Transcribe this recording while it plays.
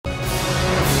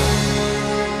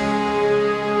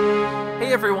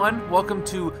Hey everyone, welcome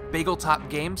to Bageltop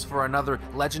Games for another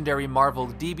legendary Marvel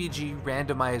DBG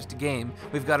randomized game.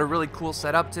 We've got a really cool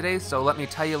setup today, so let me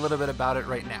tell you a little bit about it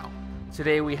right now.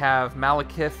 Today we have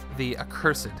Malekith the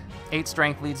Accursed. 8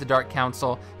 strength, leads the Dark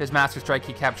Council. His Master Strike,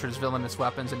 he captures villainous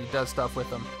weapons and he does stuff with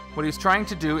them. What he's trying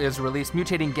to do is release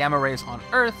mutating gamma rays on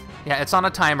Earth. Yeah, it's on a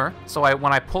timer, so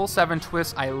when I pull 7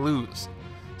 twists, I lose.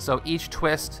 So each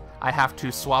twist, I have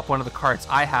to swap one of the cards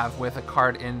I have with a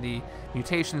card in the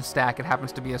Mutation stack. It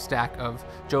happens to be a stack of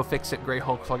Joe Fixit Grey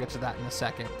Hulk, so I'll get to that in a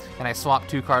second. And I swap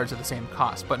 2 cards at the same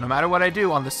cost. But no matter what I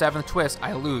do, on the 7th twist,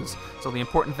 I lose. So the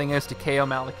important thing is to KO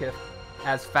Malekith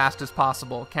as fast as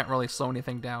possible. Can't really slow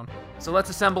anything down. So let's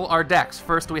assemble our decks.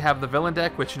 First we have the villain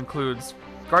deck, which includes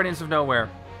Guardians of Knowhere,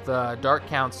 the Dark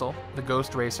Council, the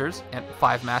Ghost Racers, and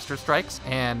 5 Master Strikes,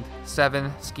 and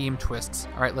 7 Scheme Twists.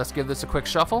 Alright, let's give this a quick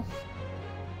shuffle.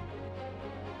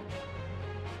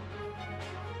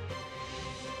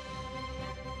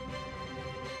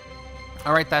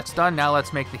 Alright, that's done. Now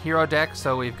let's make the hero deck.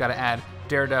 So we've got to add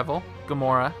Daredevil,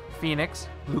 Gamora, Phoenix,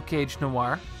 Cage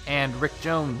Noir, and Rick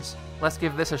Jones. Let's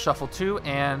give this a shuffle too,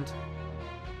 and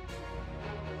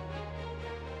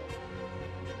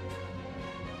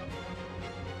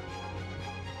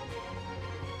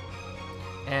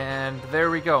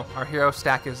there we go. Our hero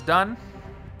stack is done.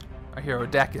 Our hero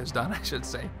deck is done, I should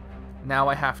say. Now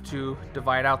I have to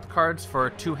divide out the cards for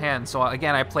 2 hands. So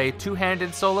again, I play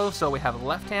 2-handed solo, so we have the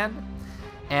left hand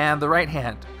and the right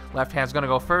hand. Left hand's gonna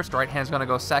go first, right hand's gonna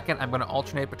go second. I'm gonna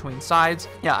alternate between sides.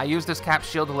 Yeah, I use this cap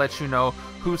shield to let you know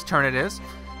whose turn it is.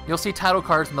 You'll see title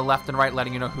cards in the left and right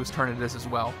letting you know whose turn it is as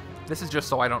well. This is just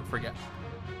so I don't forget.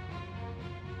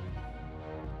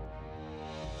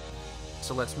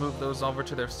 So let's move those over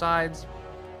to their sides,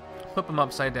 flip them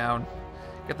upside down,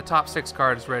 get the top 6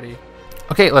 cards ready.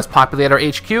 Okay, let's populate our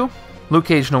HQ.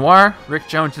 Cage Noir, Rick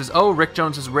Jones is, oh, Rick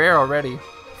Jones is rare already.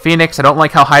 Phoenix, I don't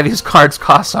like how high these cards'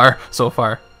 costs are so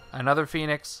far. Another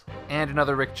Phoenix, and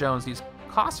another Rick Jones. These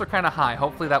costs are kind of high.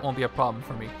 Hopefully that won't be a problem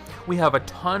for me. We have a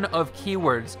ton of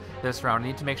keywords this round. I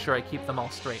need to make sure I keep them all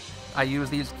straight. I use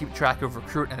these to keep track of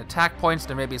recruit and attack points.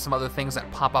 There may be some other things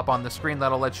that pop up on the screen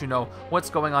that'll let you know what's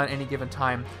going on at any given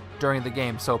time during the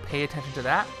game. So pay attention to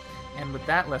that. And with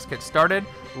that, let's get started.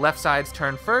 Left side's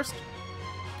turn first.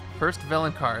 First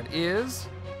villain card is...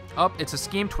 oh, it's a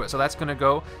Scheme Twist, so that's going to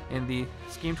go in the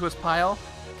Scheme Twist pile.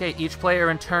 Okay, each player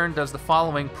in turn does the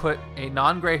following. Put a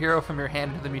non-gray hero from your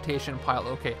hand into the Mutation pile.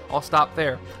 Okay, I'll stop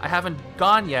there. I haven't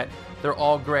gone yet. They're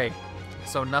all gray,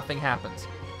 so nothing happens.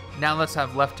 Now let's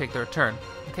have left take their turn.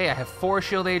 Okay, I have 4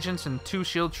 shield agents and 2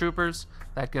 shield troopers.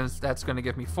 That's going to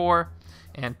give me 4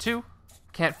 and 2.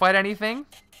 Can't fight anything.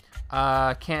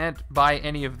 Can't buy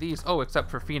any of these. Oh, except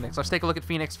for Phoenix. Let's take a look at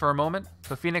Phoenix for a moment.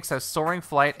 So Phoenix has Soaring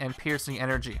Flight and Piercing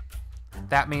Energy.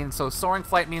 That means, so Soaring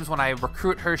Flight means when I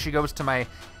recruit her, she goes to my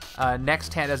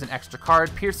next hand as an extra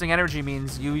card. Piercing Energy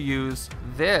means you use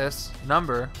this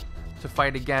number to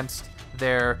fight against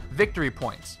their victory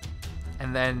points.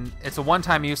 And then it's a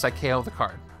one-time use, I KO the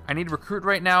card. I need Recruit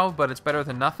right now, but it's better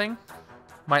than nothing.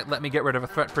 Might let me get rid of a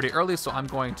threat pretty early, so I'm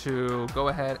going to go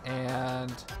ahead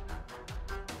and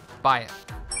buy it.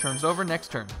 Turns over,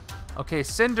 next turn. Okay,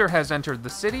 Cinder has entered the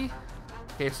city.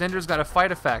 Okay, Cinder's got a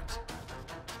fight effect.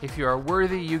 If you are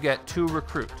worthy, you get 2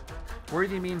 recruit.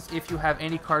 Worthy means if you have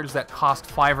any cards that cost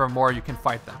 5 or more, you can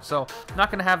fight them. So, I'm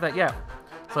not gonna have that yet.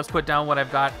 So let's put down what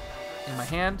I've got in my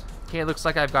hand. Okay, it looks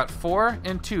like I've got 4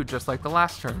 and 2, just like the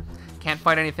last turn. Can't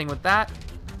fight anything with that.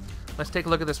 Let's take a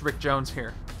look at this Rick Jones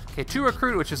here. Okay, 2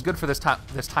 recruit, which is good for this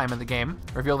time in the game.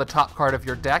 Reveal the top card of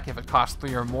your deck. If it costs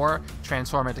 3 or more,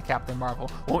 transform into Captain Marvel.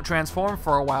 Won't transform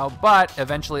for a while, but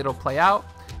eventually it'll play out,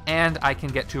 and I can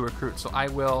get 2 recruits, so I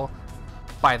will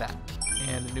buy that.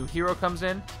 And a new hero comes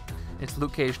in. It's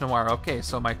Cage Noir. Okay,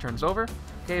 so my turn's over.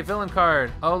 Okay, villain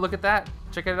card. Oh, look at that.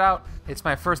 Check it out. It's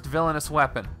my first villainous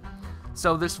weapon.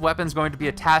 So this weapon's going to be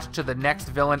attached to the next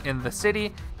villain in the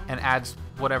city and adds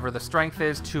whatever the strength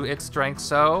is to its strength,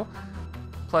 so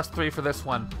 +3 for this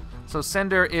one. So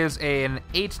Cinder is an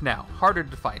 8 now, harder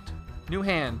to fight. New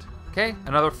hand. Okay,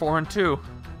 another 4 and 2.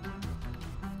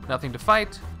 Nothing to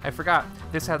fight. I forgot,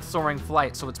 this had Soaring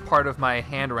Flight, so it's part of my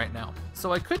hand right now.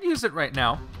 So I could use it right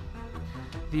now.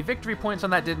 The victory points on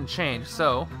that didn't change,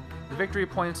 so the victory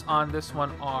points on this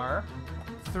one are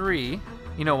 3.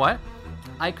 You know what?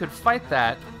 I could fight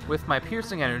that with my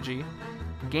Piercing Energy,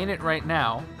 gain it right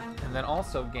now, and then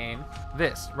also gain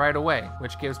this right away,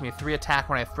 which gives me 3 attack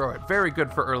when I throw it. Very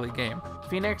good for early game.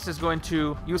 Phoenix is going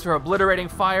to use her Obliterating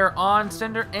Fire on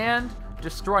Cinder and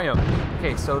destroy him.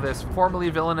 Okay, so this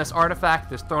formerly villainous artifact,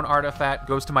 this thrown artifact,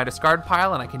 goes to my discard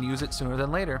pile, and I can use it sooner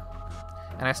than later.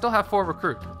 And I still have 4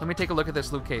 recruit. Let me take a look at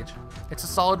this Luke Cage. It's a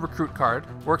solid recruit card.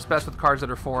 Works best with cards that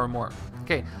are 4 or more.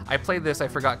 Okay, I played this, I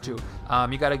forgot to.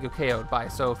 You gotta go KO'd by.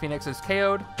 So Phoenix is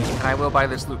KO'd, and I will buy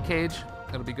this Luke Cage.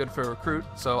 It'll be good for a recruit,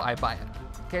 so I buy it.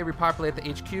 Okay, repopulate the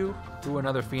HQ. Ooh,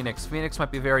 another Phoenix. Phoenix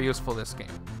might be very useful this game.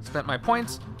 Spent my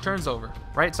points, turn's over.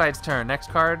 Right side's turn, next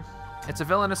card. It's a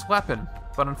villainous weapon,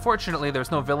 but unfortunately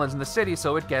there's no villains in the city,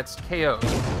 so it gets KO'd.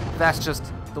 That's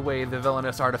just the way the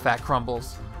villainous artifact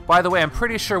crumbles. By the way, I'm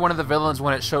pretty sure one of the villains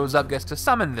when it shows up gets to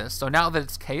summon this, so now that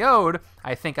it's KO'd,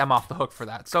 I think I'm off the hook for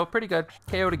that. So pretty good,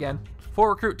 KO'd again. 4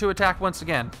 recruit to attack once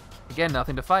again. Again,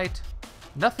 nothing to fight.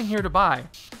 Nothing here to buy.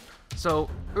 So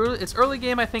it's early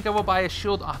game, I think I will buy a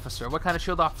shield officer. What kind of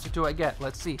shield officer do I get?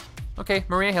 Let's see. Okay,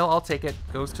 Maria Hill, I'll take it.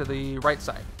 Goes to the right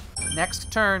side.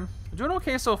 Next turn. I'm doing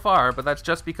okay so far, but that's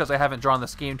just because I haven't drawn the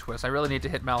scheme twist. I really need to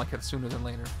hit Malekith sooner than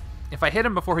later. If I hit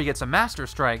him before he gets a Master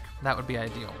Strike, that would be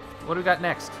ideal. What do we got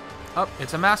next? Oh,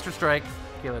 it's a Master Strike.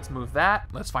 Okay, let's move that.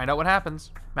 Let's find out what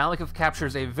happens. Malekith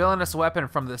captures a villainous weapon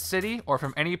from the city or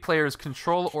from any player's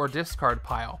control or discard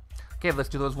pile. Okay, let's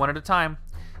do those one at a time.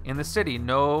 In the city,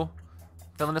 no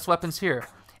villainous weapons here.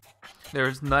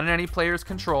 There's none in any player's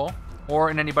control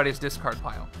or in anybody's discard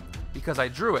pile. Because I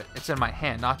drew it, it's in my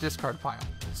hand, not discard pile.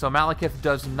 So Malekith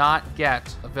does not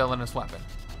get a villainous weapon.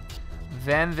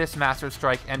 Then this Master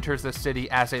Strike enters the city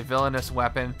as a villainous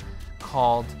weapon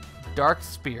called Dark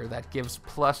Spear that gives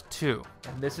 +2.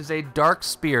 And this is a Dark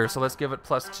Spear, so let's give it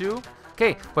 +2.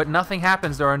 Okay, but nothing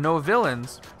happens. There are no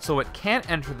villains, so it can't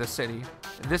enter the city.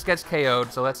 This gets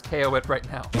KO'd, so let's KO it right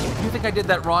now. If you think I did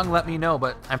that wrong, let me know,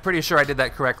 but I'm pretty sure I did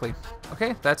that correctly.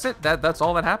 Okay, that's it. That's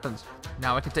all that happens.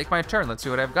 Now I can take my turn. Let's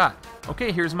see what I've got.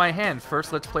 Okay, here's my hand.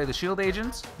 First, let's play the Shield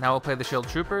Agents. Now we'll play the Shield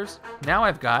Troopers. Now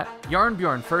I've got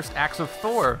Yarnbjorn, First Axe of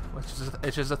Thor,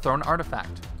 which is a thrown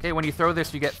artifact. Okay, when you throw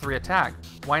this, you get 3 attack.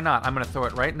 Why not? I'm going to throw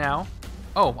it right now.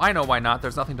 Oh, I know why not.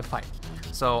 There's nothing to fight.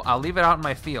 So I'll leave it out in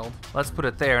my field. Let's put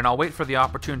it there, and I'll wait for the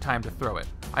opportune time to throw it.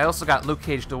 I also got Luke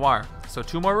Cage Noir. So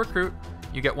 2 more recruit.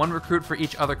 You get 1 recruit for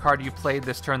each other card you played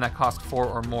this turn that cost 4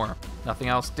 or more. Nothing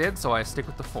else did, so I stick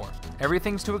with the 4.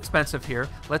 Everything's too expensive here.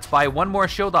 Let's buy 1 more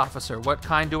shield officer. What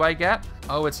kind do I get?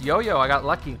 Oh, it's Yo-Yo. I got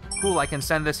lucky. Cool, I can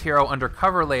send this hero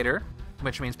undercover later,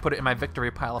 which means put it in my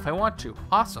victory pile if I want to.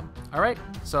 Awesome. All right,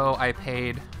 so I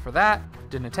paid for that.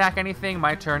 Didn't attack anything.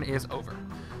 My turn is over.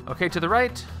 Okay, to the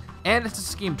right, and it's a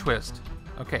scheme twist.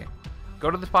 Okay, go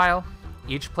to the pile.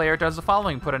 Each player does the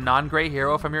following. Put a non-gray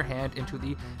hero from your hand into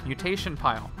the mutation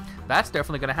pile. That's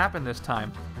definitely going to happen this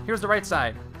time. Here's the right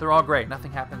side. They're all gray.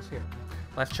 Nothing happens here.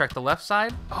 Let's check the left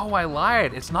side. Oh, I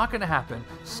lied. It's not going to happen.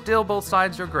 Still, both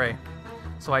sides are gray.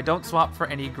 So I don't swap for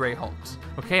any gray Hulks.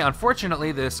 Okay,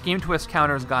 unfortunately, the scheme twist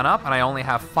counter's gone up, and I only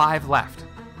have 5 left.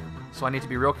 So I need to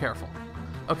be real careful.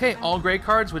 Okay, all gray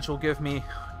cards, which will give me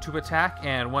 2 attack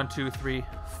and 1, 2, 3,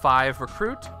 5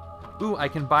 recruit. Ooh, I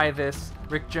can buy this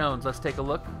Rick Jones. Let's take a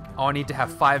look. Oh, I need to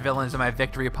have 5 villains in my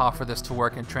victory pile for this to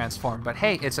work and transform. But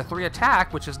hey, it's a 3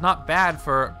 attack, which is not bad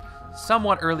for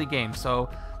somewhat early game. So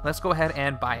let's go ahead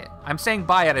and buy it. I'm saying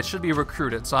buy it. It should be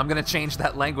recruited. So I'm going to change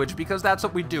that language because that's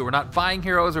what we do. We're not buying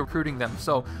heroes or recruiting them.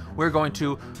 So we're going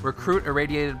to recruit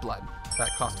Irradiated Blood. That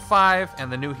cost 5,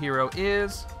 and the new hero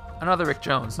is another Rick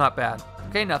Jones. Not bad.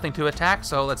 Okay, nothing to attack,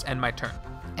 so let's end my turn.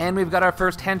 And we've got our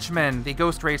first henchmen, the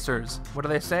Ghost Racers. What do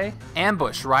they say?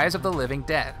 Ambush, Rise of the Living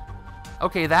Dead.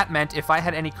 Okay, that meant if I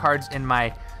had any cards in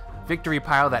my victory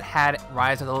pile that had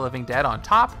Rise of the Living Dead on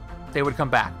top, they would come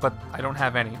back, but I don't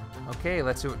have any. Okay,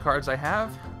 let's see what cards I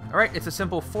have. All right, it's a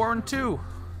simple 4 and 2.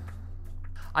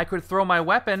 I could throw my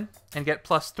weapon and get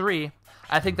 +3.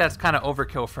 I think that's kind of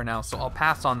overkill for now, so I'll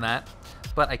pass on that,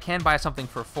 but I can buy something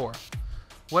for 4.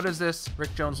 What does this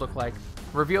Rick Jones look like?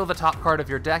 Reveal the top card of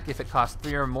your deck. If it costs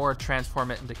 3 or more,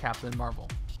 transform it into Captain Marvel.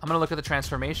 I'm gonna look at the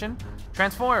transformation.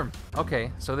 Transform!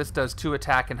 Okay, so this does 2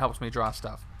 attack and helps me draw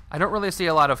stuff. I don't really see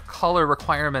a lot of color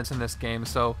requirements in this game,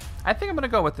 so I think I'm gonna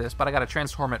go with this, but I gotta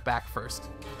transform it back first.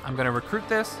 I'm gonna recruit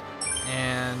this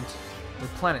and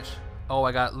replenish. Oh,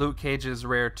 I got Luke Cage's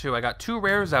rare too. I got 2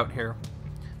 rares out here.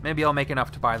 Maybe I'll make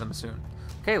enough to buy them soon.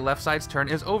 Okay, left side's turn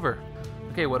is over.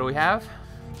 Okay, what do we have?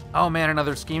 Oh man,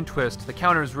 another scheme twist. The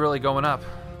counter is really going up.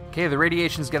 Okay, the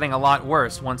radiation's getting a lot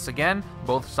worse. Once again,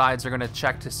 both sides are going to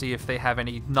check to see if they have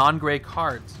any non-gray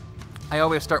cards. I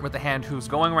always start with the hand who's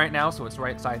going right now, so it's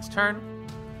right side's turn.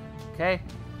 Okay,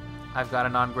 I've got a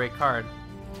non-gray card.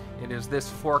 It is this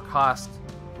 4-cost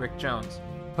Rick Jones.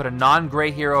 Put a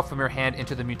non-gray hero from your hand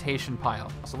into the mutation pile.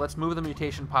 So let's move the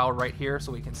mutation pile right here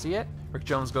so we can see it. Rick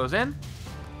Jones goes in.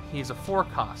 He's a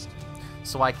 4-cost.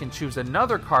 So I can choose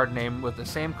another card name with the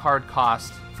same card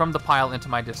cost from the pile into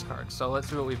my discard. So let's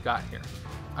see what we've got here.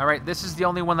 All right, this is the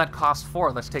only one that costs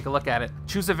 4. Let's take a look at it.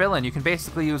 Choose a villain. You can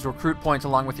basically use recruit points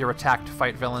along with your attack to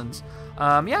fight villains.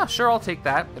 Yeah, sure, I'll take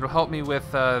that. It'll help me with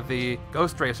the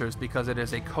Ghost Racers because it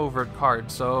is a covert card.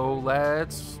 So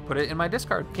let's put it in my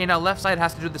discard. Okay, now left side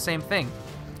has to do the same thing.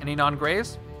 Any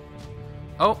non-grays?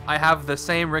 Oh, I have the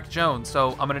same Rick Jones,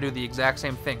 so I'm going to do the exact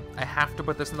same thing. I have to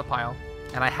put this in the pile,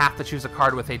 and I have to choose a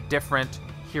card with a different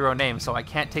hero name, so I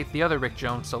can't take the other Rick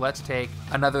Jones, so let's take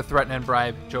another Threaten and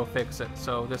Bribe, Joe Fixit.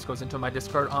 So this goes into my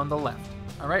discard on the left.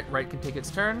 All right, right can take its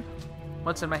turn.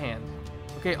 What's in my hand?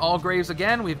 Okay, all grays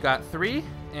again. We've got 3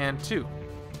 and 2.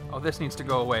 Oh, this needs to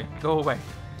go away. Go away.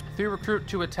 3 recruit,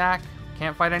 2 attack.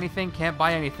 Can't fight anything, can't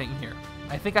buy anything here.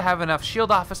 I think I have enough shield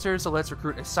officers, so let's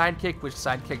recruit a sidekick. Which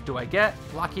sidekick do I get?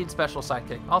 Lockheed special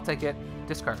sidekick. I'll take it.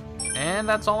 Discard. And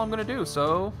that's all I'm going to do,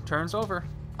 so turn's over.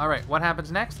 All right, what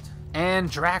happens next? And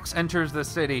Drax enters the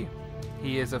city.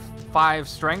 He is a 5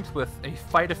 strength with a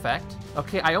fight effect.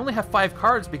 Okay, I only have 5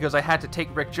 cards because I had to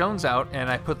take Rick Jones out, and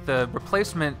I put the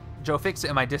replacement Joe Fixit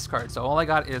in my discard, so all I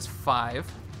got is 5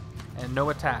 and no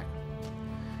attack.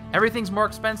 Everything's more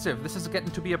expensive. This is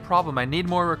getting to be a problem. I need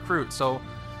more recruit, so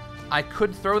I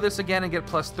could throw this again and get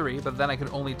 +3, but then I could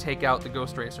only take out the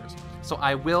Ghost Racers. So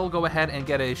I will go ahead and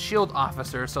get a shield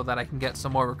officer so that I can get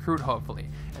some more recruit, hopefully.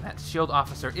 And that shield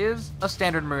officer is a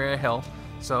standard Maria Hill.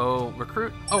 So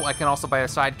recruit. Oh, I can also buy a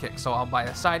sidekick, so I'll buy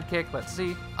a sidekick. Let's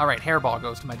see. All right, Hairball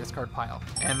goes to my discard pile.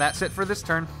 And that's it for this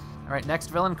turn. All right, next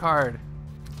villain card.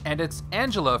 And it's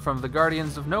Angela from the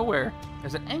Guardians of Knowhere.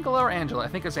 Is it Angela or Angela? I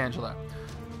think it's Angela.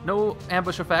 No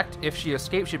ambush effect. If she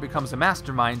escapes, she becomes a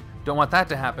Mastermind. Don't want that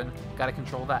to happen. Gotta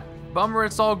control that. Bummer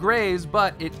it's all grays,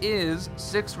 but it is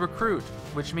 6 recruit,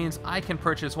 which means I can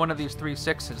purchase one of these 3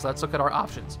 6s. Let's look at our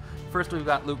options. First, we've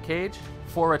got Luke Cage.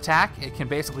 4 attack. It can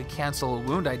basically cancel a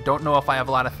wound. I don't know if I have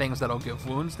a lot of things that'll give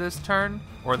wounds this turn,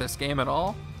 or this game at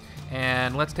all.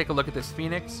 And let's take a look at this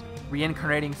Phoenix.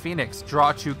 Reincarnating Phoenix.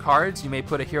 Draw 2 cards. You may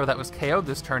put a hero that was KO'd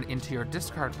this turn into your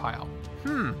discard pile.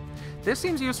 This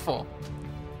seems useful.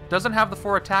 Doesn't have the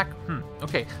 4 attack.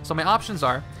 Okay, so my options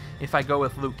are, if I go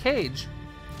with Luke Cage,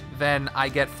 then I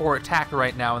get 4 attack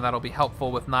right now, and that'll be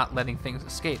helpful with not letting things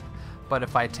escape. But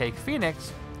if I take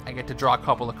Phoenix, I get to draw a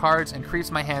couple of cards,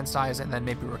 increase my hand size, and then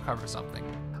maybe recover something.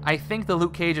 I think the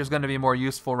Luke Cage is going to be more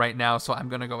useful right now, so I'm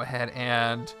going to go ahead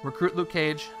and recruit Luke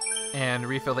Cage and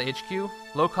refill the HQ.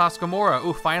 Low-cost Gamora.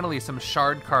 Ooh, finally some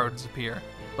shard cards appear.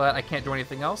 But I can't do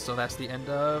anything else, so that's the end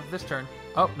of this turn.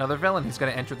 Oh, another villain. He's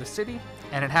going to enter the city,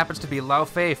 and it happens to be Lao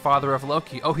Fei, father of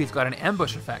Loki. Oh, he's got an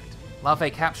ambush effect. Lao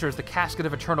Fei captures the Casket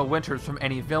of Eternal Winters from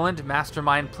any villain,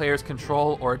 Mastermind, player's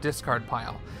control, or discard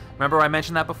pile. Remember I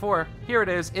mentioned that before? Here it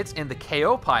is. It's in the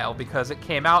KO pile because it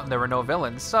came out and there were no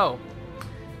villains. So,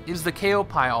 is the KO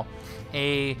pile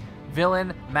a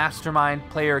villain, Mastermind,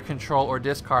 player control, or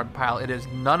discard pile? It is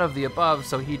none of the above,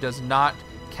 so he does not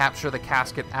capture the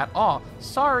casket at all.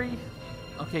 Sorry.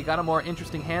 Okay, got a more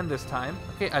interesting hand this time.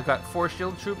 Okay, I've got 4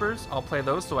 shield troopers. I'll play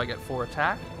those so I get 4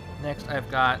 attack. Next, I've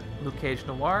got Luke Cage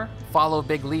Noir. Follow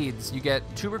big leads. You get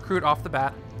 2 recruit off the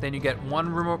bat. Then you get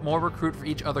 1 more recruit for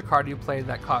each other card you play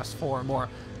that costs 4 or more.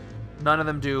 None of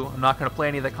them do. I'm not going to play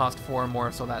any that cost 4 or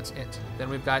more, so that's it. Then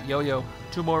we've got Yo-Yo.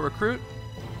 2 more recruit.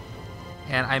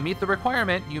 And I meet the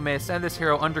requirement. You may send this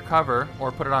hero undercover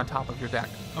or put it on top of your deck.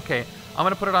 Okay, I'm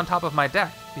going to put it on top of my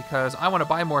deck because I want to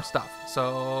buy more stuff.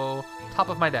 So, top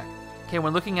of my deck. Okay,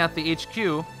 when looking at the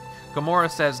HQ,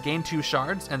 Gamora says gain 2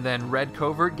 shards, and then red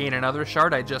covert, gain another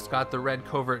shard. I just got the red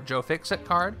covert Joe Fixit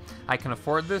card. I can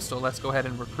afford this, so let's go ahead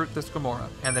and recruit this Gamora.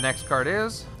 And the next card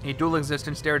is a dual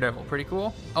existence Daredevil. Pretty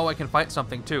cool. Oh, I can fight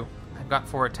something too. I've got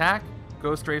 4 attack.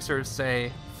 Ghost Racers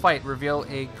say fight, reveal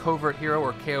a covert hero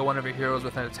or KO one of your heroes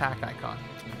with an attack icon.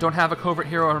 Don't have a covert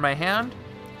hero in my hand,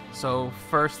 so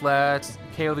first let's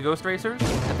KO the Ghost Racers,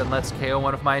 and then let's KO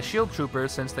one of my shield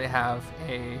troopers since they have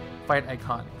a fight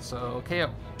icon. So KO.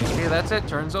 Okay, that's it.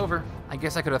 Turn's over. I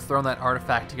guess I could have thrown that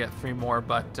artifact to get 3 more,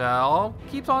 but I'll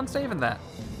keep on saving that.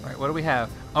 All right, what do we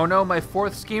have? Oh no, my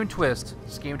 4th Scheme Twist.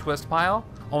 Scheme Twist pile.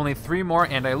 Only 3 more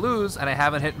and I lose, and I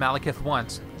haven't hit Malekith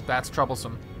once. That's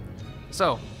troublesome.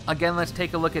 So, again, let's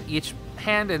take a look at each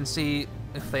hand and see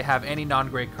if they have any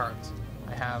non-gray cards.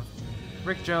 I have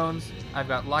Rick Jones, I've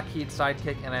got Lockheed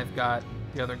Sidekick, and I've got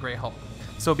the other Gray Hulk.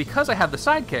 So because I have the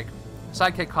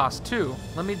Sidekick costs 2.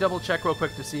 Let me double check real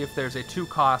quick to see if there's a 2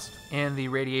 cost in the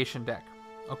Radiation deck.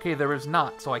 Okay, there is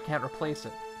not, so I can't replace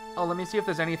it. Oh, let me see if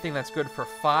there's anything that's good for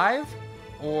 5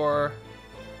 or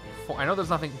 4. I know there's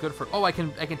nothing good for... Oh, I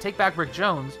can take back Rick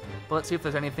Jones, but let's see if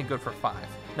there's anything good for 5.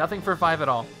 Nothing for 5 at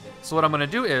all. So what I'm going to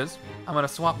do is, I'm going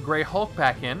to swap Gray Hulk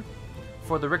back in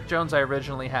for the Rick Jones I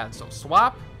originally had. So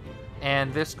swap,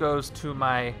 and this goes to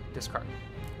my discard.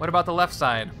 What about the left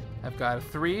side? I've got a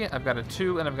 3, I've got a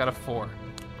 2, and I've got a 4.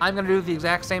 I'm going to do the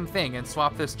exact same thing and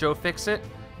swap this Joe Fixit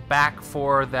back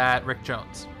for that Rick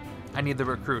Jones. I need the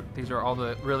recruit. These are all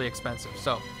the really expensive.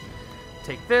 So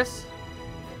take this,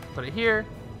 put it here,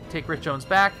 take Rick Jones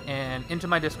back, and into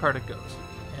my discard it goes.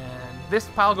 And this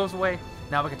pile goes away.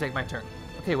 Now I can take my turn.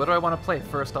 Okay, what do I want to play?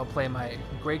 First, I'll play my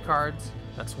gray cards.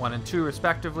 That's 1 and 2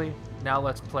 respectively. Now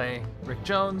let's play Rick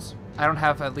Jones. I don't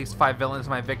have at least 5 villains in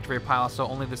my victory pile, so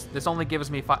only this only gives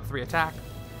me 3 attack.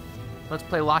 Let's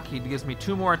play Lockheed. He gives me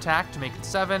 2 more attack to make it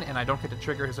 7, and I don't get to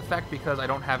trigger his effect because I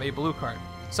don't have a blue card.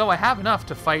 So I have enough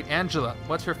to fight Angela.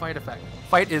 What's her fight effect?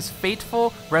 Fight is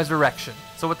Fateful Resurrection.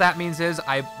 So what that means is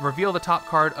I reveal the top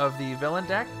card of the villain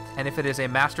deck, and if it is a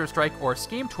Master Strike or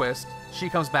Scheme Twist, she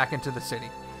comes back into the city.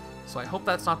 So I hope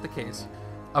that's not the case.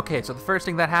 Okay, so the first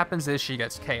thing that happens is she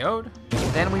gets KO'd.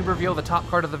 Then we reveal the top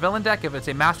card of the villain deck. If it's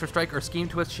a Master Strike or Scheme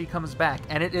Twist, she comes back.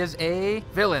 And it is a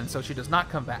villain, so she does not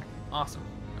come back. Awesome.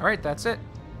 All right, that's it.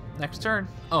 Next turn.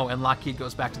 Oh, and Lockheed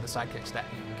goes back to the sidekick stack.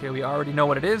 Okay, we already know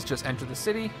what it is. Just enter the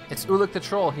city. It's Ulik the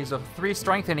Troll. He's a 3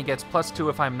 strength and he gets +2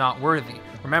 if I'm not worthy.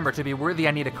 Remember, to be worthy,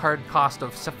 I need a card cost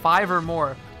of 5 or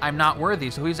more. I'm not worthy,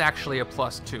 so he's actually a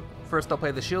 +2. First, I'll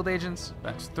play the Shield Agents.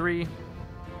 That's 3.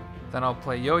 Then I'll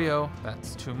play Yo-Yo.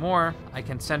 That's 2 more. I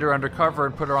can send her undercover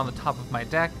and put her on the top of my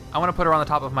deck. I want to put her on the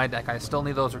top of my deck. I still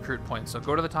need those recruit points, so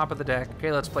go to the top of the deck.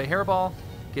 Okay, let's play Hairball.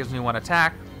 Gives me 1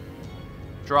 attack.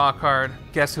 Draw a card.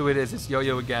 Guess who it is? It's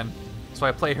Yo-Yo again. So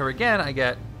I play her again, I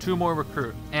get 2 more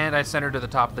recruit, and I send her to the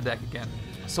top of the deck again.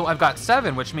 So I've got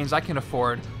 7, which means I can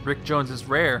afford Rick Jones's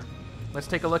rare. Let's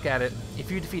take a look at it. If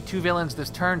you defeat 2 villains this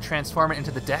turn, transform it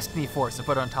into the Destiny Force and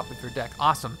put it on top of your deck.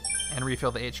 Awesome. And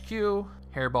refill the HQ.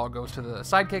 Hairball goes to the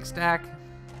sidekick stack,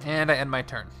 and I end my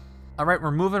turn. All right,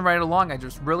 we're moving right along. I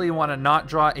just really want to not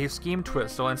draw a Scheme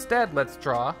Twist, so instead, let's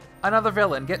draw another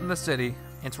villain. Get in the city.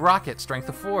 It's Rocket, strength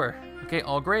of 4. Okay,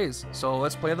 all grays, so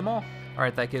let's play them all. All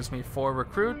right, that gives me 4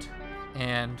 recruit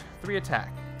and 3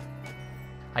 attack.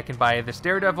 I can buy this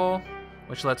Daredevil,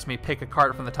 which lets me pick a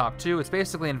card from the top 2. It's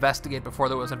basically Investigate before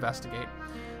there was Investigate.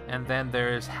 And then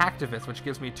there's Hacktivist, which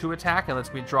gives me 2 attack and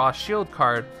lets me draw a shield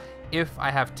card if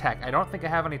I have tech. I don't think I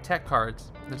have any tech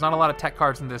cards. There's not a lot of tech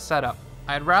cards in this setup.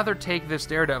 I'd rather take this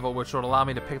Daredevil, which would allow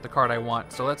me to pick the card I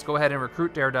want. So let's go ahead and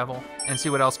recruit Daredevil and see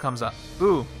what else comes up.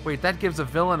 Ooh, wait, that gives a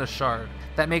villain a shard.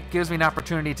 That gives me an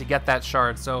opportunity to get that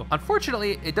shard. So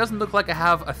unfortunately, it doesn't look like I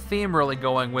have a theme really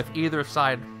going with either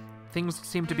side. Things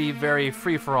seem to be very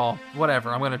free-for-all.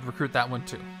 Whatever, I'm gonna recruit that one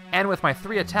too. And with my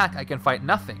 3 attack, I can fight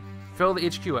nothing. Fill the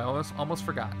HQ, I almost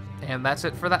forgot. And that's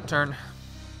it for that turn.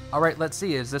 All right, let's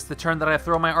see, is this the turn that I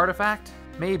throw my artifact?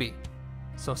 Maybe.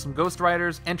 So some Ghost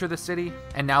Riders enter the city,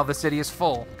 and now the city is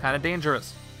full. Kind of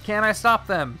dangerous. Can I stop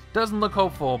them? Doesn't look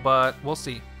hopeful, but we'll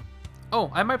see.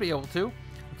 Oh, I might be able to.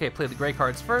 Okay, play the gray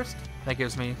cards first. That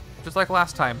gives me, just like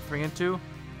last time, 3 and 2.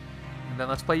 And then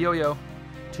let's play Yo-Yo.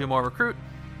 2 more recruit.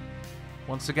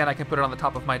 Once again, I can put it on the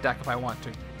top of my deck if I want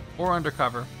to. Or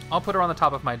undercover. I'll put her on the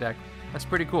top of my deck. That's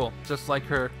pretty cool, just like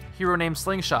her hero named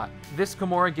Slingshot. This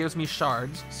Gamora gives me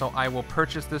shards, so I will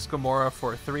purchase this Gamora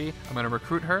for 3. I'm gonna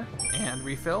recruit her and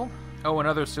refill. Oh,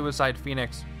 another Suicide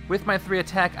Phoenix. With my 3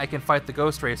 attack, I can fight the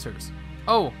Ghost Racers.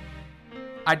 Oh,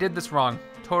 I did this wrong,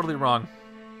 totally wrong.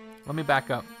 Let me back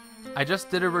up. I just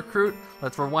did a recruit.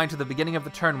 Let's rewind to the beginning of the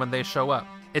turn when they show up.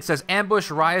 It says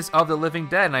Ambush Rise of the Living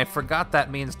Dead, and I forgot that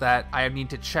means that I need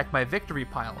to check my victory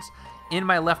piles. In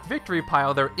my left victory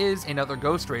pile, there is another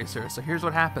Ghost Racer, so here's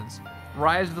what happens.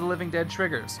 Rise of the Living Dead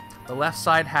triggers. The left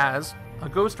side has a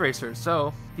Ghost Racer,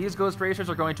 so these Ghost Racers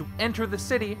are going to enter the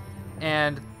city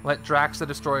and let Drax the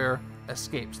Destroyer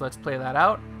escape. So let's play that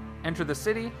out. Enter the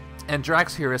city, and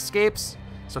Drax here escapes,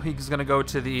 so he's going to go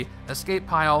to the escape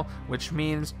pile, which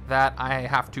means that I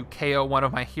have to KO one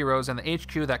of my heroes in the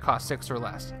HQ that costs 6 or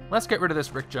less. Let's get rid of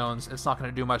this Rick Jones. It's not going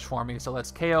to do much for me, so let's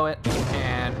KO it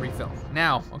and refill.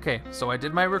 Now, okay, so I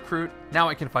did my recruit. Now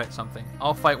I can fight something.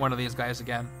 I'll fight one of these guys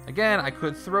again. Again, I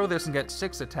could throw this and get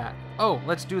 6 attack. Oh,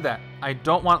 let's do that. I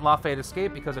don't want Lafayette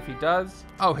escape because if he does,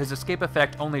 oh, his escape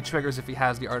effect only triggers if he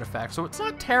has the artifact. So it's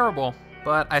not terrible,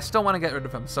 but I still want to get rid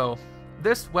of him. So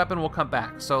this weapon will come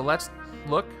back. So let's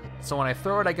look. So when I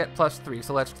throw it, I get +3.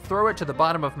 So let's throw it to the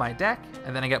bottom of my deck,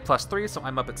 and then I get +3, so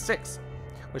I'm up at 6.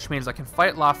 Which means I can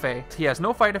fight Lafayette. He has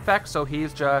no fight effect, so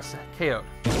he's just KO'd.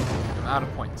 I'm out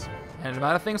of points. And I'm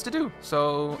out of things to do,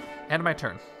 so end my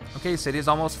turn. Okay, city is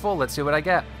almost full. Let's see what I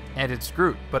get. And it's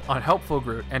Groot, but unhelpful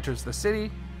Groot enters the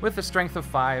city with a strength of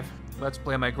 5. Let's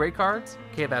play my gray cards.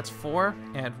 Okay, that's 4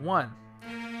 and 1.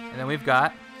 And then we've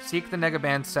got Seek the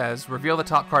Negaband says, reveal the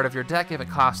top card of your deck. If it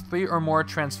costs 3 or more,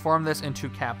 transform this into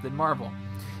Captain Marvel.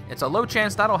 It's a low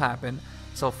chance that'll happen,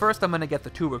 So first I'm going to get the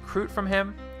 2 recruit from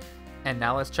him. And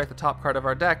now let's check the top card of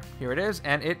our deck. Here it is,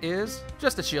 and it is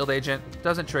just a shield agent.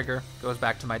 Doesn't trigger, goes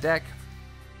back to my deck.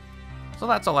 So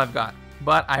that's all I've got.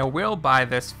 But I will buy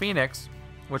this Phoenix,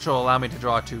 which will allow me to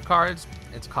draw 2 cards.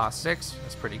 It's cost 6,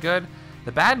 that's pretty good.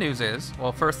 The bad news is,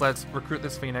 well, first let's recruit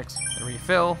this Phoenix and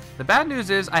refill. The bad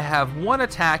news is I have 1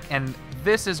 attack and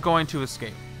this is going to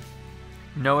escape.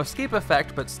 No escape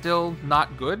effect, but still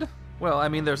not good. Well, I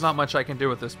mean, there's not much I can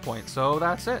do at this point, so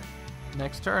that's it.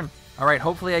 Next turn. All right,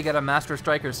 hopefully I get a Master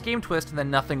Striker Scheme Twist and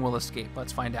then nothing will escape.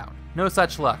 Let's find out. No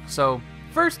such luck. So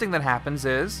first thing that happens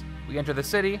is we enter the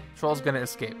city, Troll's gonna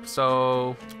escape.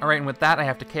 So, all right, and with that I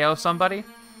have to KO somebody.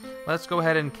 Let's go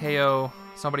ahead and KO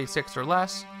somebody 6 or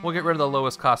less. We'll get rid of the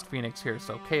lowest cost Phoenix here,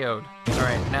 so KO'd. All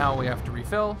right, now we have to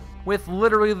refill with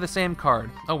literally the same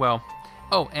card. Oh well.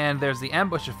 Oh, and there's the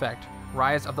ambush effect,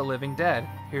 Rise of the Living Dead.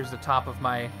 Here's the top of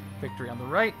my victory on the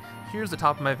right. Here's the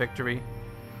top of my victory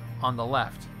on the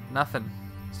left. Nothing.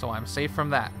 So I'm safe from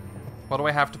that. What do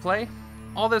I have to play?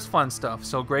 All this fun stuff.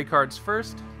 So gray cards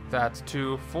first. That's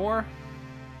 2, 4.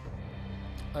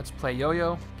 Let's play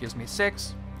Yo-Yo. Gives me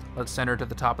 6. Let's send her to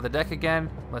the top of the deck again.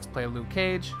 Let's play Luke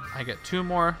Cage. I get 2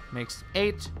 more, makes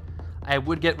 8. I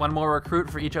would get 1 more recruit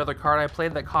for each other card I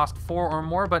played that cost 4 or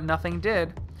more, but nothing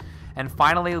did. And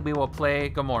finally, we will play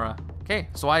Gamora. Okay,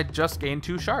 so I just gained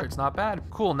 2 shards, not bad.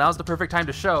 Cool, now's the perfect time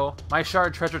to show my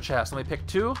shard treasure chest. Let me pick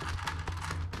 2.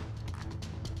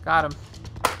 Got him.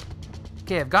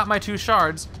 Okay, I've got my 2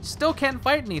 shards, still can't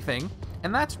fight anything,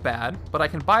 and that's bad, but I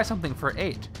can buy something for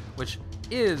 8, which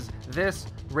is this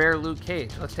rare Luke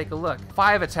Cage. Let's take a look.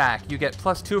 5 attack, you get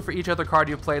 +2 for each other card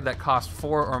you played that cost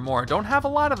 4 or more. Don't have a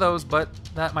lot of those, but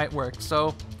that might work.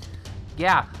 So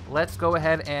yeah, let's go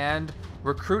ahead and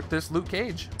recruit this Luke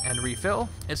Cage and refill.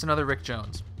 It's another Rick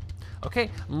Jones. Okay,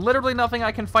 literally nothing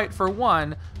I can fight for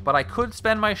 1, but I could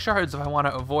spend my shards if I want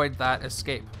to avoid that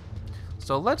escape.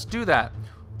 So let's do that.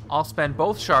 I'll spend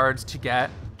both shards to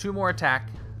get 2 more attack.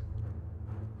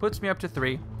 Puts me up to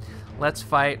 3. Let's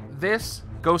fight this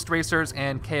Ghost Racers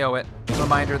and KO it.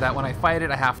 Reminder that when I fight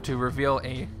it, I have to reveal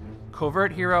a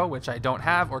covert hero, which I don't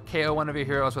have, or KO one of your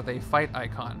heroes with a fight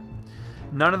icon.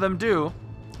 None of them do,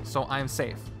 so I'm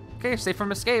safe. Okay, safe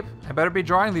from escape. I better be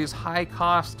drawing these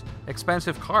high-cost,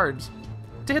 expensive cards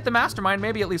to hit the Mastermind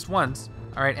maybe at least once.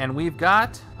 All right, and we've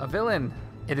got a villain.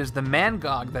 It is the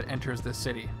Mangog that enters this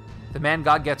city. The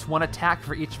Mangog gets 1 attack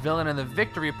for each villain in the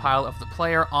victory pile of the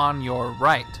player on your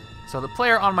right. So the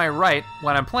player on my right,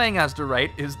 when I'm playing as the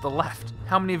right, is the left.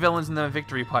 How many villains in the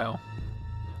victory pile?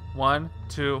 1,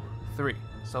 2, 3.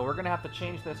 So we're gonna have to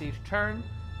change this each turn,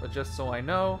 but just so I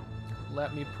know,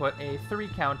 let me put a 3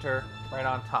 counter right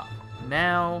on top.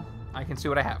 Now I can see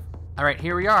what I have. All right,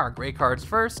 here we are. Gray cards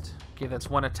first. Okay, that's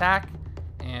 1 attack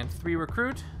and 3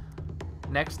 recruit.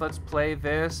 Next, let's play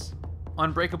this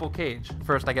Unbreakable Cage.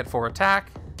 First, I get 4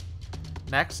 attack.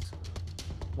 Next,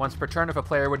 once per turn, if a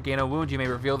player would gain a wound, you may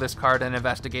reveal this card and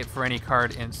investigate for any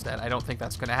card instead. I don't think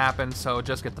that's going to happen, so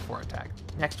just get the 4 attack.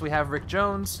 Next, we have Rick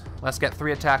Jones. Let's get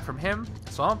 3 attack from him.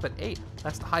 So I'm up at 8.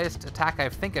 That's the highest attack I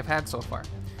think I've had so far.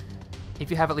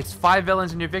 If you have at least 5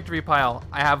 villains in your victory pile,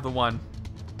 I have the 1.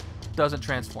 Doesn't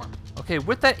transform. Okay,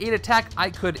 with that 8 attack, I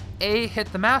could A,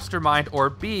 hit the Mastermind, or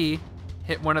B,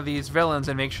 hit one of these villains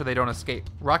and make sure they don't escape.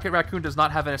 Rocket Raccoon does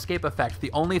not have an escape effect.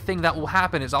 The only thing that will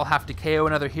happen is I'll have to KO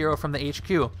another hero from the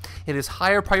HQ. It is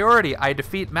higher priority I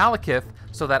defeat Malekith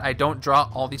so that I don't draw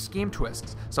all these scheme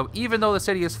twists. So even though the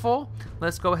city is full,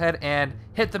 let's go ahead and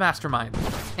hit the Mastermind.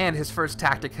 And his first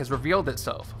tactic has revealed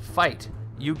itself. Fight.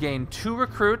 You gain 2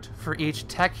 recruit for each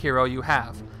tech hero you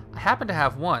have. I happen to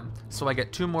have 1, so I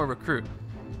get 2 more recruit.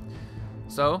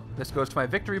 So this goes to my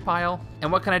victory pile.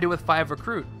 And what can I do with 5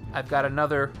 recruit? I've got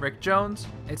another Rick Jones.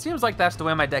 It seems like that's the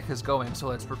way my deck is going, so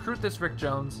let's recruit this Rick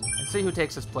Jones and see who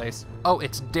takes his place. Oh,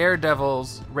 it's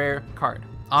Daredevil's rare card.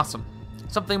 Awesome.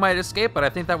 Something might escape, but I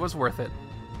think that was worth it.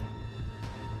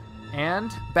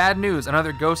 And bad news,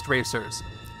 another Ghost Racers.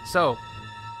 So,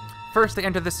 first they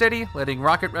enter the city, letting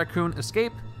Rocket Raccoon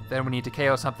escape. Then we need to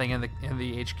KO something in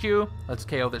the HQ. Let's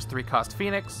KO this 3-cost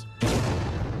Phoenix.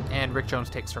 And Rick Jones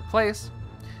takes her place.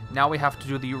 Now we have to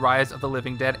do the Rise of the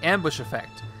Living Dead ambush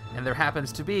effect. And there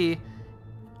happens to be,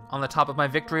 on the top of my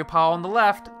victory pile on the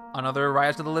left, another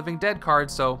Rise of the Living Dead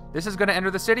card. So this is going to enter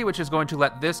the city, which is going to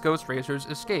let this Ghost Racers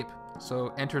escape.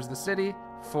 So enters the city.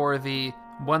 For the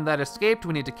one that escaped,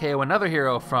 we need to KO another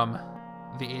hero from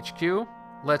the HQ.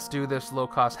 Let's do this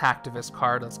low-cost hacktivist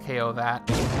card. Let's KO that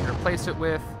and replace it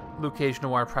with Cage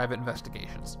Noir Private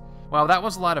Investigations. Well, that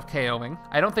was a lot of KOing.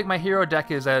 I don't think my hero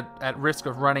deck is at risk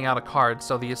of running out of cards,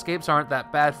 so the escapes aren't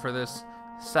that bad for this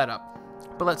setup.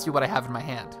 But let's see what I have in my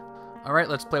hand. Alright,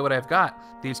 let's play what I've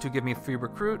got. These two give me 3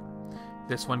 recruit.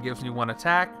 This one gives me 1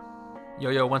 attack.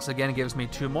 Yo-Yo once again gives me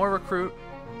 2 more recruit.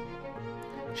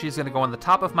 She's going to go on the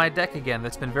top of my deck again.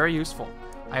 That's been very useful.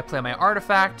 I play my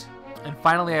artifact. And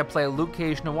finally I play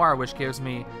Cage Noir, which gives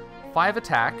me 5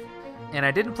 attack. And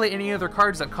I didn't play any other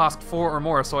cards that cost 4 or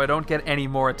more, so I don't get any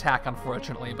more attack,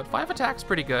 unfortunately. But 5 attack's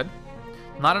pretty good.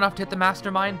 Not enough to hit the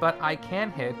Mastermind, but I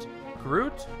can hit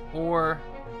Groot or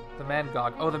the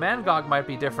Mangog. Oh, the Mangog might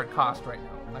be different cost right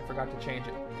now. I forgot to change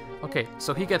it. Okay,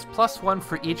 so he gets +1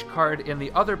 for each card in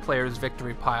the other player's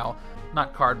victory pile.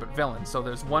 Not card, but villain. So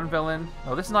there's 1 villain.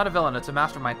 No, this is not a villain. It's a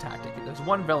Mastermind tactic. There's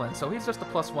 1 villain, so he's just a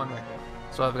 +1 right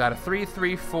now. So I've got a 3,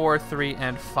 3, 4, 3,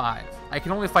 and 5. I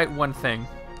can only fight 1 thing,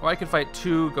 or I could fight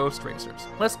 2 Ghost Racers.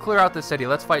 Let's clear out the city.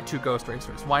 Let's fight 2 Ghost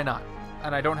Racers. Why not?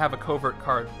 And I don't have a covert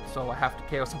card, so I have to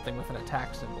KO something with an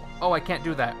attack symbol. Oh, I can't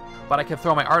do that. But I can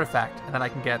throw my artifact, and then I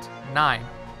can get 9.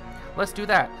 Let's do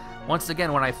that. Once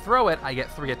again, when I throw it, I get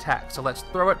 3 attacks. So let's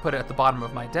throw it, put it at the bottom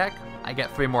of my deck. I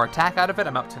get 3 more attack out of it.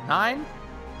 I'm up to 9.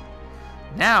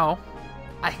 Now,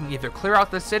 I can either clear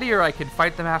out the city or I can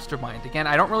fight the Mastermind. Again,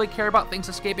 I don't really care about things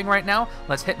escaping right now.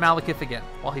 Let's hit Malekith again,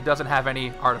 while he doesn't have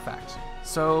any artifacts.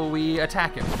 So we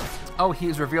attack him. Oh,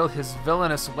 he's revealed his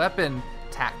villainous weapon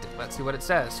tactic. Let's see what it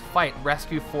says. Fight,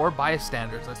 rescue 4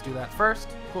 bystanders. Let's do that first.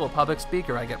 Cool, public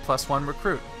speaker. I get +1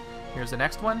 recruit. Here's the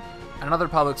next one. Another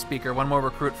public speaker, 1 more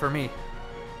recruit for me.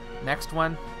 Next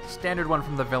one, standard 1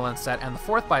 from the villain set, and the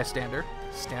 4th bystander,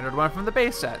 standard 1 from the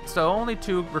base set. So only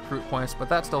 2 recruit points, but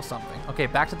that's still something. Okay,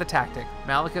 back to the tactic.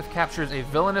 Malekith captures a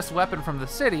villainous weapon from the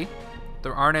city,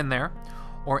 there aren't in there,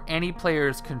 or any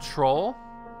player's control,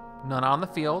 none on the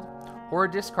field, or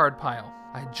a discard pile.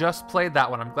 I just played that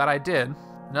one, I'm glad I did.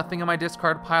 Nothing in my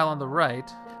discard pile on the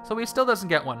right, so he still doesn't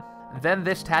get one. Then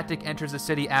this tactic enters the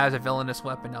city as a villainous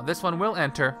weapon. Now this one will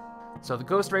enter, so the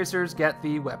Ghost Racers get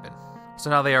the weapon. So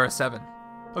now they are a 7.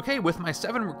 Okay, with my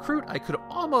 7 recruit, I could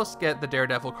almost get the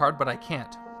Daredevil card, but I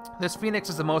can't. This Phoenix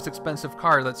is the most expensive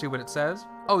card. Let's see what it says.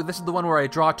 Oh, this is the one where I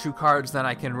draw 2 cards, then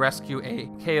I can rescue a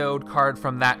KO'd card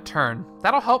from that turn.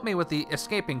 That'll help me with the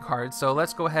escaping card, so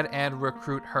let's go ahead and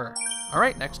recruit her. All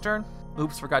right, next turn.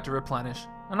 Oops, forgot to replenish.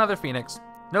 Another Phoenix.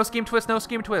 No scheme twist, no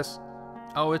scheme twist.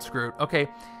 Oh, it's Groot. Okay,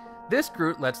 this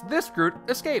Groot lets this Groot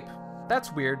escape.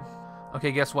 That's weird.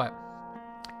 Okay, guess what?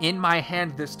 In my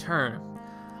hand this turn,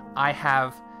 I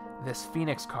have this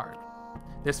Phoenix card.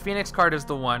 This Phoenix card is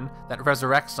the one that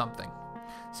resurrects something.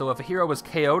 So if a hero was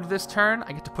KO'd this turn,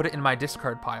 I get to put it in my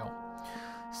discard pile.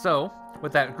 So,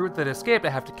 with that Groot that escaped, I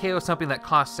have to KO something that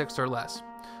costs 6 or less.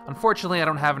 Unfortunately, I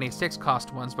don't have any 6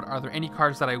 cost ones, but are there any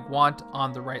cards that I want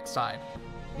on the right side?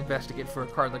 Investigate for a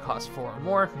card that costs 4 or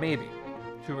more, maybe.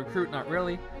 To recruit, not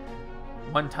really.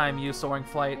 One-time use Soaring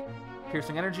Flight.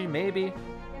 Piercing Energy, maybe.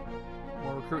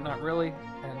 More recruit, not really.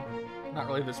 And not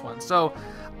really this one. So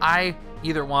I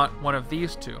either want one of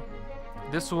these 2.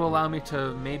 This will allow me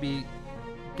to maybe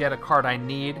get a card I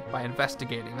need by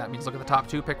investigating. That means look at the top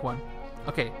 2, pick one.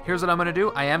 Okay, here's what I'm going to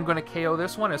do. I am going to KO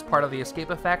this one as part of the escape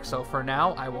effect. So for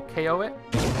now, I will KO it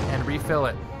and refill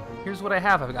it. Here's what I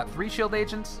have. I've got 3 shield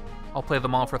agents. I'll play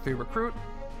them all for 3 recruit.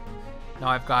 Now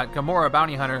I've got Gamora,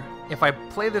 Bounty Hunter. If I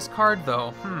play this card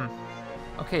though,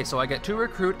 Okay, so I get 2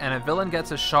 recruit and a villain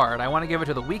gets a shard. I want to give it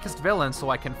to the weakest villain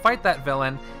so I can fight that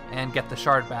villain and get the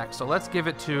shard back. So let's give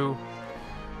it to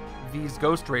these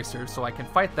Ghost Racers so I can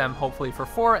fight them hopefully for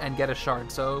 4 and get a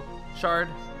shard. So, shard.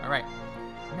 Alright.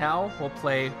 Now we'll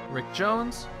play Rick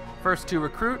Jones. First 2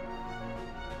 recruit.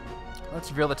 Let's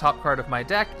reveal the top card of my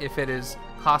deck. If it is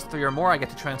cost 3 or more, I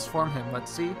get to transform him.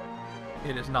 Let's see.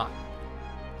 It is not.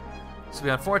 So he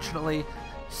unfortunately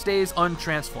stays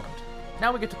untransformed.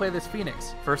 Now we get to play this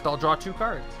Phoenix. First I'll draw 2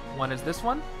 cards. One is this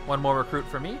one, 1 more recruit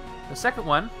for me. The second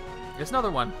one is another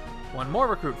one, 1 more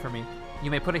recruit for me. You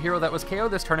may put a hero that was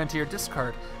KO'd this turn into your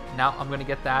discard. Now I'm going to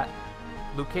get that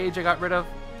Luke Cage I got rid of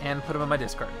and put him in my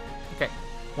discard. Okay,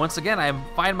 once again I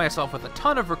find myself with a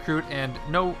ton of recruit and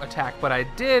no attack, but I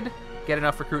did get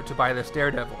enough recruit to buy this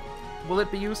Daredevil. Will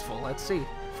it be useful? Let's see.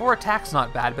 4 attack's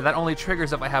not bad, but that only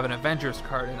triggers if I have an Avengers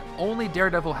card, and only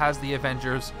Daredevil has the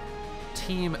Avengers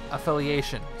team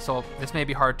affiliation, so this may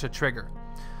be hard to trigger.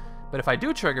 But if I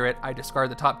do trigger it, I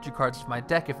discard the top 2 cards of my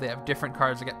deck. If they have different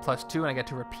cards, I get +2 and I get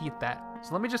to repeat that.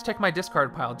 So let me just check my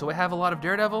discard pile. Do I have a lot of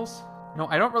Daredevils? No,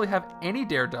 I don't really have any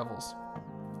Daredevils.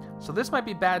 So this might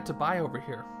be bad to buy over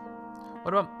here.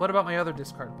 What about my other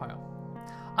discard pile?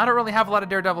 I don't really have a lot of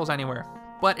Daredevils anywhere,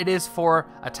 but it is for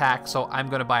attack, so I'm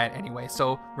gonna buy it anyway.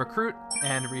 So recruit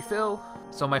and refill.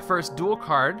 So my first dual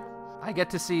card, I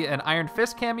get to see an Iron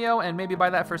Fist cameo and maybe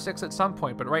buy that for 6 at some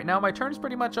point, but right now my turn is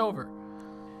pretty much over.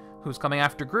 Who's coming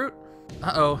after Groot?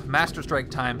 Uh-oh, Master Strike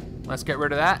time. Let's get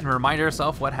rid of that and remind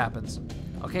ourselves what happens.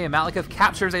 Okay, Malekith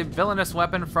captures a villainous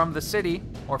weapon from the city,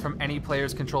 or from any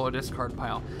player's control or discard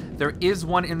pile. There is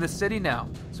one in the city now,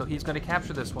 so he's going to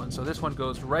capture this one. So this one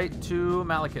goes right to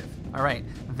Malekith. All right,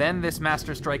 then this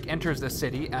Master Strike enters the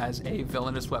city as a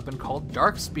villainous weapon called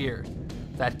Dark Spear.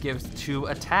 That gives 2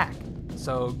 attack.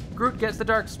 So Groot gets the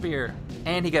Dark Spear,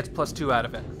 and he gets +2 out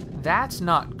of it. That's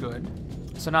not good.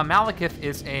 So now Malekith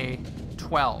is a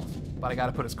 12, but I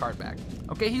gotta put his card back.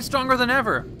 Okay, he's stronger than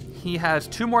ever. He has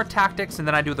 2 more tactics, and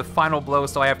then I do the final blow,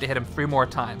 so I have to hit him 3 more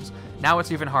times. Now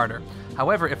it's even harder.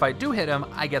 However, if I do hit him,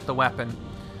 I get the weapon.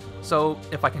 So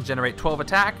if I can generate 12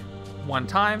 attack 1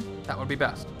 time, that would be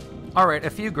best. All right, a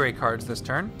few gray cards this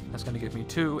turn. That's gonna give me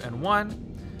 2 and 1.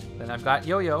 Then I've got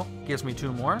Yo-Yo, gives me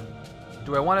 2 more.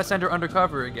 Do I want to send her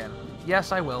undercover again?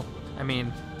 Yes, I will. I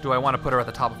mean, do I want to put her at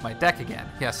the top of my deck again?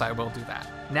 Yes, I will do that.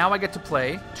 Now I get to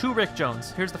play 2 Rick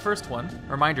Jones. Here's the first one.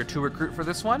 Reminder to recruit for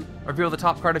this one. Reveal the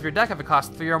top card of your deck. If it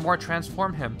costs 3 or more,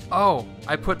 transform him. Oh,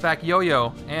 I put back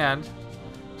Yo-Yo, and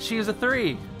she is a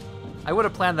 3. I would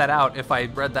have planned that out if I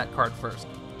read that card first.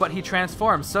 But he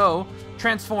transforms, so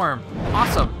transform.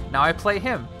 Awesome. Now I play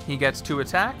him. He gets 2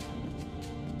 attack.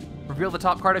 Reveal the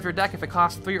top card of your deck if it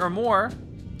costs 3 or more,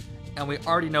 and we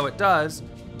already know it does.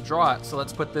 Draw it, so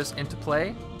let's put this into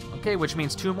play. Okay, which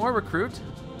means 2 more recruit,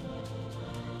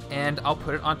 and I'll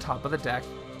put it on top of the deck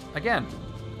again.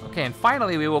 Okay, and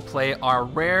finally we will play our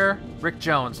rare Rick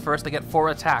Jones. First I get 4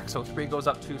 attack, so 3 goes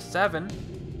up to 7.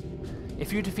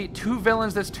 If you defeat 2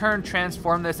 villains this turn,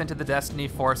 transform this into the Destiny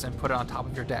Force and put it on top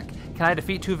of your deck. Can I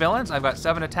defeat 2 villains? I've got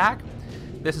 7 attack.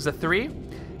 This is a 3.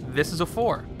 This is a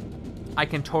 4. I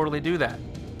can totally do that.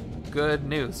 Good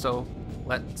news, so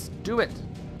let's do it.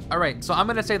 All right, so I'm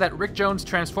gonna say that Rick Jones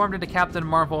transformed into Captain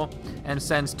Marvel and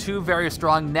sends 2 very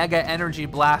strong Nega Energy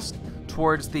Blasts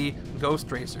towards the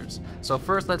Ghost Racers. So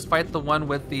first let's fight the one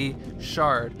with the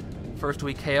Shard. First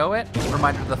we KO it.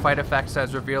 Reminder, the fight effect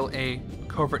says reveal a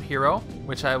covert hero,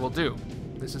 which I will do.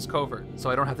 This is covert, so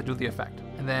I don't have to do the effect.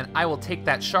 And then I will take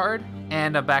that Shard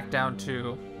and back down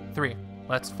to 3.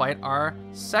 Let's fight our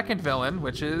second villain,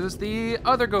 which is the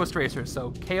other Ghost Racer.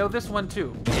 So KO this one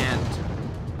too. And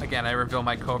again, I reveal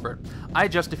my covert. I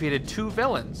just defeated 2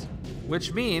 villains,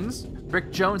 which means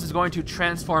Rick Jones is going to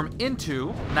transform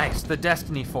into, nice, the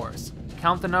Destiny Force.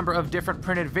 Count the number of different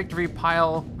printed victory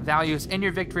pile values in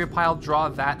your victory pile, draw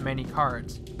that many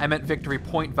cards. I meant victory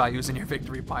point values in your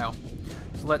victory pile.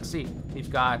 So let's see, we've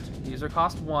got, these are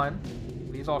cost 1,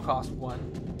 these all cost 1.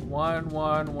 1,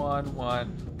 1, 1,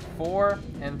 1. 4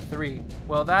 and 3.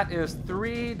 Well, that is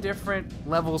 3 different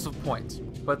levels of points.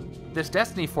 But this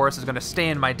Destiny Force is going to stay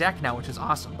in my deck now, which is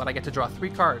awesome. But I get to draw 3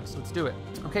 cards. Let's do it.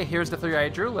 Okay, here's the 3 I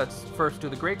drew. Let's first do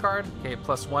the gray card. Okay,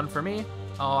 +1 for me.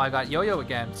 Oh, I got Yo-Yo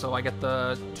again, so I get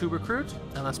the 2 recruit.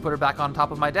 And let's put her back on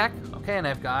top of my deck. Okay, and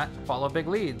I've got follow big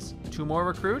leads. 2 more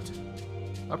recruit.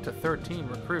 Up to 13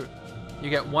 recruit. You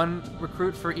get 1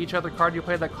 recruit for each other card you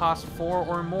play that costs 4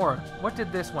 or more. What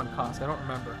did this one cost? I don't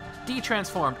remember.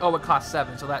 De-transformed. Oh, it cost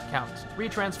 7, so that counts.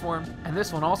 Retransformed. And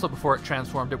this one also, before it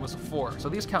transformed, it was a 4. So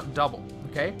these count double,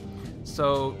 okay?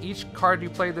 So each card you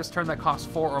play this turn that costs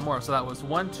 4 or more. So that was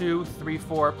 1, 2, 3,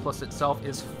 4, plus itself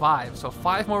is 5. So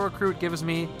 5 more recruit gives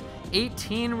me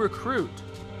 18 recruit.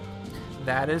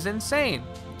 That is insane.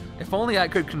 If only I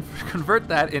could convert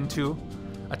that into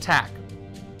attack.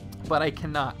 But I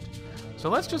cannot. So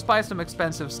let's just buy some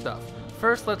expensive stuff.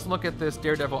 First, let's look at this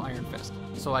Daredevil Iron Fist.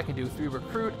 So I can do 3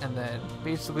 recruit and then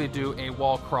basically do a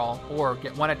wall crawl or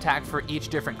get 1 attack for each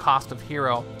different cost of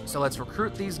hero. So let's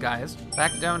recruit these guys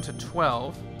back down to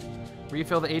 12,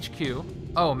 refill the HQ.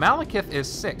 Oh, Malekith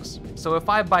is 6. So if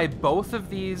I buy both of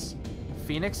these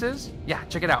Phoenixes, yeah,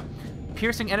 check it out.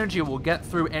 Piercing Energy will get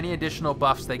through any additional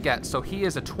buffs they get. So he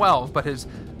is a 12, but his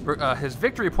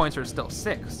victory points are still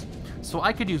 6. So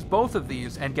I could use both of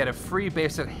these and get a free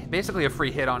basically a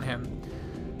free hit on him.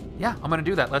 Yeah, I'm gonna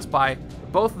do that. Let's buy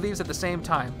both of these at the same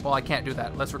time. Well, I can't do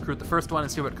that. Let's recruit the first one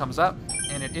and see what comes up.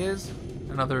 And it is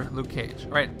another Luke Cage.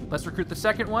 All right, let's recruit the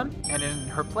second one. And in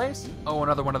her place, oh,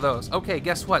 another one of those. Okay,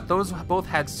 guess what? Those both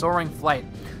had Soaring Flight.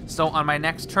 So on my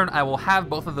next turn, I will have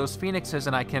both of those Phoenixes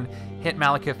and I can hit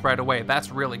Malekith right away. That's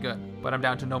really good. But I'm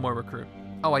down to no more recruit.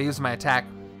 Oh, I used my attack.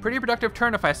 Pretty productive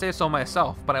turn if I say so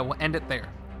myself, but I will end it there.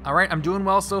 All right, I'm doing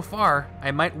well so far. I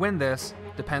might win this.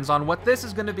 Depends on what this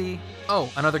is gonna be.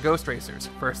 Oh, another Ghost Racers.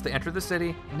 First they enter the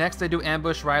city. Next they do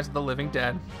ambush Rise of the Living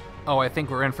Dead. Oh, I think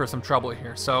we're in for some trouble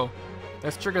here. So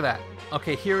let's trigger that.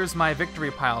 Okay, here's my victory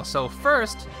pile. So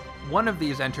first, one of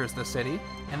these enters the city,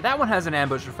 and that one has an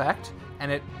ambush effect,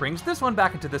 and it brings this one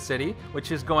back into the city,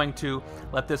 which is going to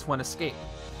let this one escape.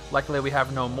 Luckily we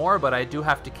have no more, but I do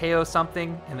have to KO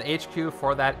something in the HQ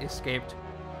for that escaped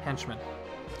henchman.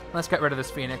 Let's get rid of this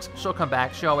Phoenix. She'll come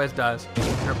back. She always does.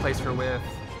 And replace her with,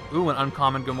 ooh, an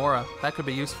uncommon Gamora. That could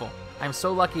be useful. I'm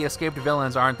so lucky escaped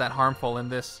villains aren't that harmful in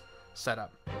this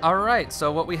setup. All right,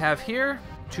 so what we have here,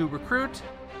 2 recruit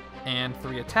and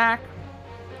 3 attack.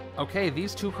 Okay,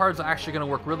 these 2 cards are actually going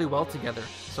to work really well together.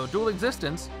 So dual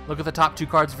existence, look at the top 2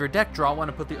 cards of your deck, draw one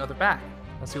and put the other back.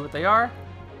 Let's see what they are.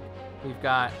 We've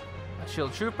got a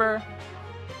shield trooper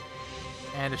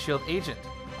and a shield agent.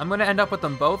 I'm going to end up with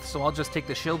them both, so I'll just take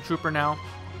the shield trooper now,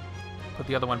 put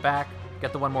the other one back,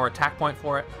 get the one more attack point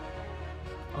for it.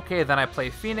 Okay, then I play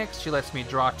Phoenix. She lets me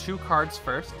draw 2 cards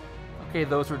first. Okay,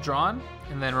 those were drawn.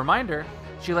 And then reminder,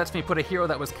 she lets me put a hero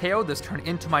that was KO'd this turn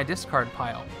into my discard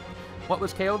pile. What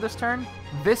was KO'd this turn?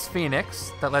 This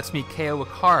Phoenix that lets me KO a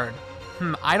card.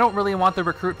 I don't really want the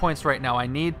recruit points right now. I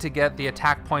need to get the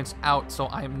attack points out, so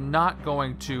I'm not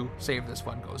going to save this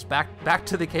one. Goes back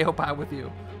to the KO pile with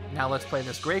you. Now let's play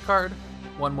this gray card.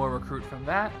 1 more recruit from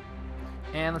that.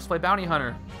 And let's play Bounty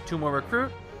Hunter. 2 more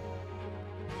recruit.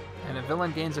 And a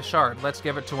villain gains a shard. Let's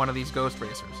give it to one of these Ghost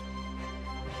Racers.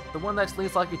 The one that's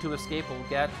least likely to escape will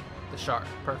get the shard.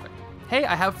 Perfect. Hey,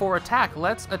 I have 4 attack.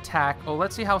 Let's attack. Oh,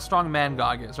 let's see how strong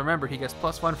Mangog is. Remember, he gets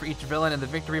 +1 for each villain in the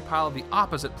victory pile of the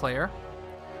opposite player.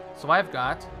 So I've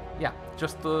got, yeah,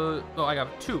 just the, oh, I got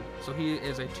 2. So he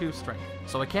is a 2 strength.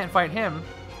 So I can't fight him.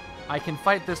 I can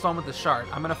fight this one with the shard.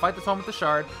 I'm going to fight this one with the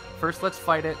shard. First, let's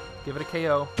fight it. Give it a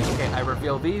KO. Okay, I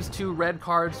reveal these 2 red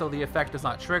cards so the effect does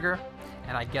not trigger.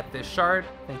 And I get this shard.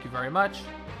 Thank you very much.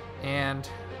 And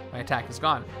my attack is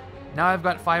gone. Now I've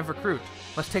got 5 recruit.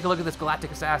 Let's take a look at this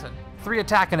Galactic Assassin. 3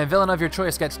 attack and a villain of your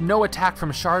choice gets no attack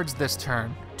from shards this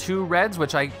turn. 2 reds,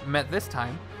 which I met this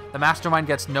time. The Mastermind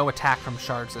gets no attack from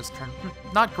shards this turn.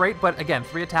 Not great, but again,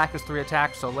 3 attack is 3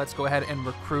 attack, so let's go ahead and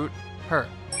recruit her.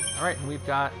 All right, and we've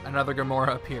got another Gamora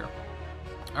up here.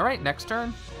 All right, next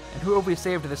turn. And who have we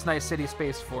saved this nice city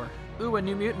space for? Ooh, a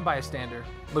new mutant bystander.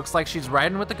 Looks like she's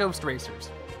riding with the Ghost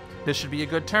Racers. This should be a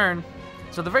good turn.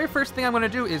 So the very first thing I'm going to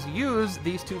do is use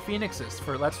these 2 Phoenixes.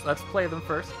 Let's play them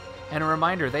first. And a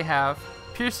reminder, they have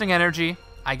piercing energy.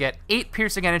 I get 8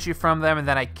 piercing energy from them, and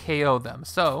then I KO them.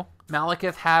 So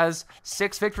Malekith has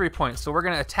 6 victory points. So we're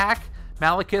going to attack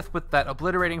Malekith with that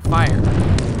obliterating fire.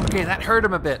 Okay, that hurt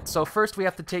him a bit. So first we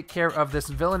have to take care of this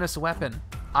villainous weapon.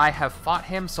 I have fought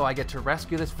him, so I get to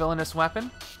rescue this villainous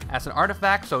weapon as an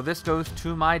artifact, so this goes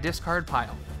to my discard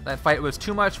pile. That fight was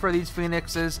too much for these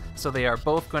Phoenixes, so they are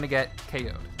both going to get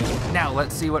KO'd. Now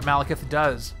let's see what Malekith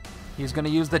does. He's going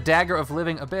to use the Dagger of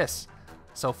Living Abyss.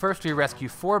 So first we rescue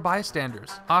 4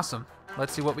 bystanders. Awesome.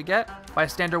 Let's see what we get.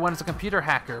 Bystander 1 is a computer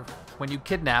hacker. When you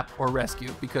kidnap or rescue,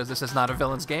 because this is not a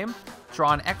villain's game,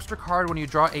 draw an extra card when you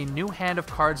draw a new hand of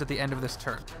cards at the end of this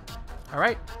turn. All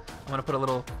right, I'm going to put a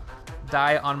little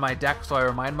die on my deck so I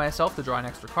remind myself to draw an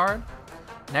extra card.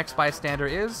 Next bystander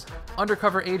is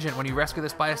Undercover Agent. When you rescue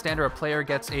this bystander, a player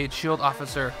gets a shield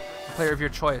officer, a player of your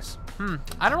choice.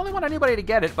 I don't really want anybody to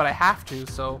get it, but I have to,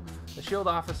 so the shield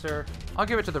officer, I'll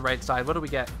give it to the right side. What do we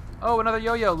get? Oh, another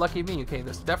yo-yo, lucky me. Okay,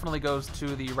 this definitely goes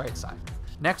to the right side.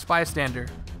 Next bystander.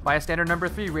 Bystander number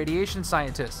 3, Radiation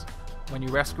Scientist. When you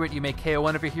rescue it, you may KO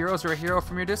one of your heroes or a hero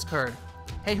from your discard.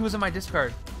 Hey, who's in my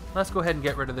discard? Let's go ahead and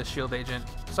get rid of this shield agent.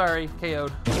 Sorry,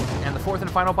 KO'd. And the 4th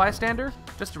and final bystander?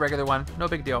 Just a regular one, no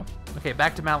big deal. Okay,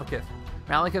 back to Malekith.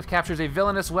 Malekith captures a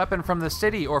villainous weapon from the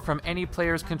city or from any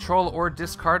player's control or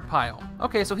discard pile.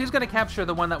 Okay, so he's going to capture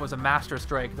the one that was a Master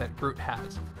Strike that Groot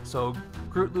has. So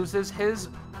Groot loses his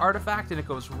artifact and it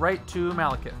goes right to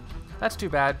Malekith. That's too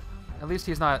bad. At least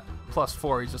he's not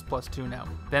 +4, he's just +2 now.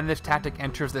 Then this tactic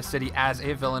enters the city as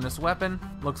a villainous weapon.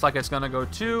 Looks like it's going to go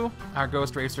to our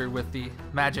Ghost Racer with the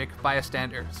magic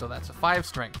bystander. So that's a 5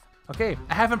 strength. Okay,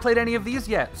 I haven't played any of these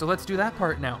yet, so let's do that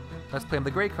part now. Let's play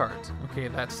the gray cards. Okay,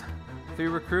 that's 3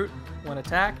 recruit, 1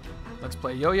 attack. Let's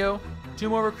play yo-yo, 2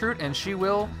 more recruit, and she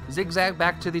will zigzag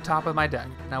back to the top of my deck.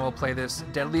 Now we'll play this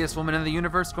deadliest woman in the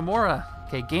universe, Gamora.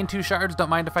 Okay, gain 2 shards, don't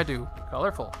mind if I do.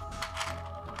 Colorful.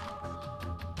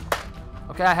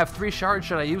 Okay, I have 3 shards.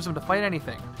 Should I use them to fight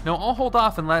anything? No, I'll hold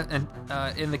off in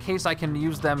the case I can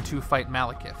use them to fight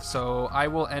Malekith. So I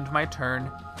will end my turn.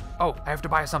 Oh, I have to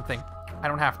buy something. I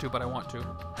don't have to, but I want to.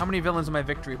 How many villains in my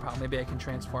victory pile? Maybe I can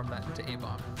transform that into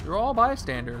A-Bomb. They're all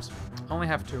bystanders. I only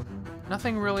have 2.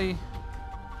 Nothing really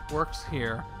works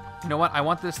here. You know what? I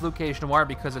want this Cage Noir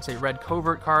because it's a red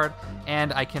covert card,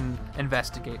 and I can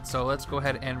investigate. So let's go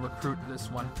ahead and recruit this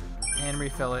one and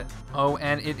refill it. Oh,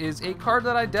 and it is a card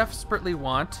that I desperately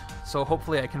want, so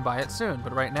hopefully I can buy it soon.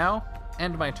 But right now,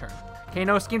 end my turn. Okay,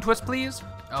 no scheme twist, please.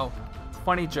 Oh,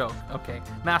 funny joke. Okay,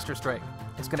 Master Strike.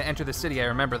 is going to enter the city. I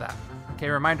remember that. Okay,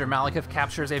 reminder, Malekith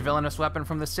captures a villainous weapon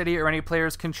from the city or any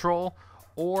player's control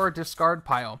or discard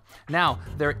pile. Now,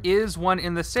 there is one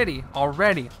in the city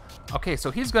already. Okay,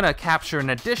 so he's going to capture an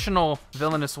additional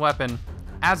villainous weapon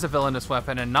as a villainous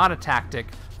weapon and not a tactic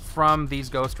from these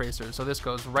Ghost Racers. So this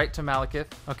goes right to Malekith.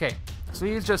 Okay, so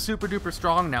he's just super duper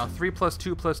strong now.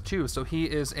 3+2+2, so he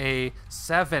is a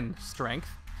 7 strength.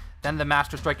 Then the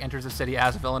Master Strike enters the city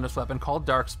as a villainous weapon called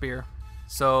Dark Spear.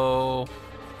 So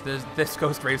this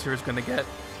Ghost Racer is going to get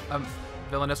a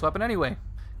villainous weapon anyway.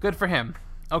 Good for him.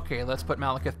 Okay, let's put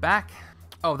Malekith back.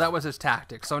 Oh, that was his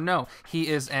tactic. So no, he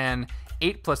is an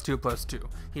 8+2+2.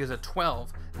 He is a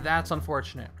 12. That's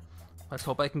unfortunate. Let's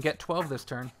hope I can get 12 this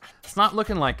turn. It's not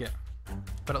looking like it,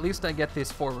 but at least I get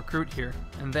this 4 recruit here.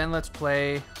 And then let's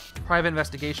play Private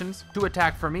Investigations. 2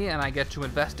 attack for me, and I get to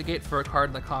investigate for a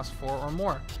card that costs 4 or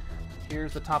more.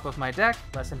 Here's the top of my deck.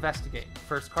 Let's investigate.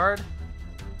 First card.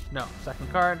 No, second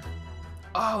card.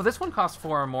 Oh, this one costs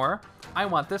 4 or more. I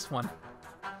want this one.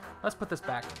 Let's put this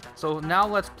back. So now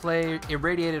let's play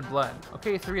Irradiated Blood.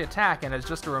 Okay, 3 attack, and as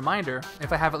just a reminder,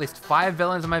 if I have at least 5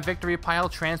 villains in my victory pile,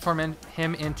 transform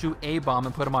him into a bomb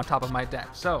and put him on top of my deck.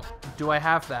 So, do I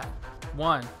have that?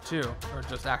 1, 2, or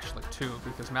just actually 2,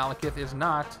 because Malekith is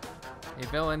not a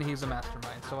villain, he's a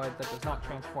mastermind, so that does not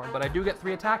transform, but I do get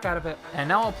 3 attack out of it. And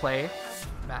now I'll play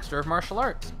Master of Martial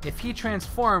Arts. If he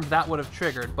transformed, that would have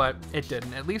triggered, but it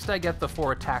didn't. At least I get the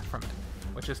 4 attack from it,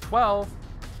 which is 12.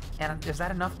 And is that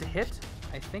enough to hit?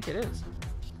 I think it is.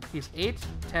 He's 8,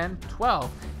 10,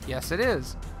 12. Yes, it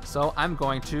is. So I'm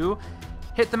going to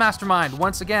hit the Mastermind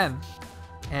once again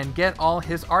and get all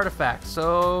his artifacts.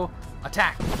 So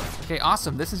attack. Okay,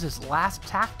 awesome. This is his last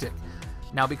tactic.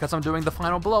 Now, because I'm doing the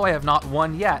final blow, I have not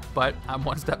won yet, but I'm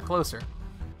 1 step closer.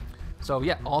 So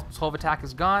yeah, all 12 attack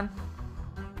is gone.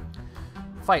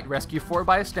 Fight, rescue 4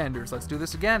 bystanders. Let's do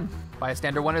this again.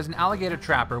 Bystander 1 is an alligator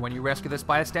trapper. When you rescue this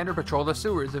bystander, patrol the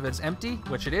sewers. If it's empty,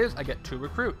 which it is, I get 2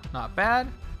 recruit. Not bad.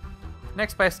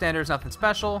 Next bystander is nothing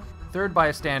special. Third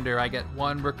bystander, I get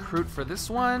 1 recruit for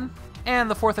this one. And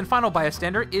the 4th and final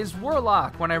bystander is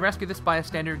Warlock. When I rescue this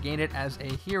bystander, gain it as a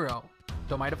hero.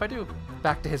 Don't mind if I do.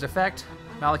 Back to his effect.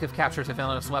 Malekith captures a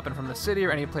villainous weapon from the city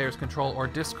or any player's control or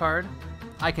discard.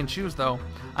 I can choose though.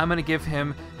 I'm going to give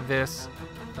him this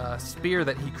spear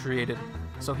that he created.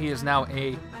 So he is now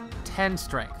a 10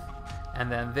 strength.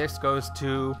 And then this goes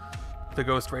to the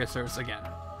Ghost Racers again.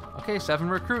 Okay, 7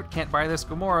 recruit. Can't buy this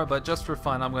Gamora, but just for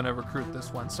fun, I'm going to recruit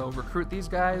this one. So recruit these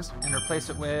guys and replace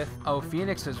it with... Oh,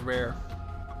 Phoenix is rare.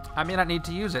 I may not need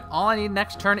to use it. All I need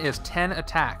next turn is 10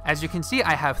 attack. As you can see,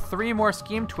 I have 3 more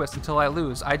scheme twists until I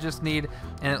lose. I just need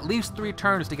at least 3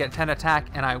 turns to get 10 attack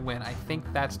and I win. I think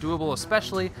that's doable,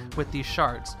 especially with these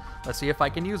shards. Let's see if I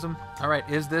can use them. All right,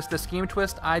 is this the scheme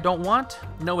twist I don't want?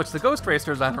 No, it's the Ghost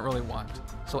Racers I don't really want.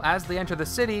 So as they enter the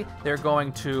city, they're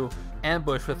going to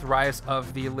ambush with Rise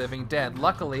of the Living Dead.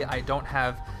 Luckily, I don't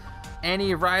have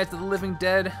any Rise of the Living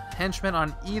Dead henchmen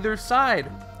on either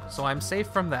side, so I'm safe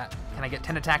from that. Can I get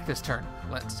 10 attack this turn?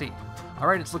 Let's see. All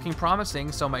right, it's looking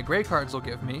promising, so my gray cards will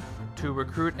give me 2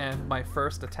 recruit and my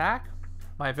first attack.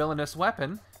 My villainous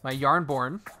weapon, my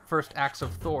Yarnborn, First Axe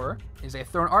of Thor, is a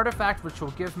thrown artifact which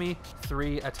will give me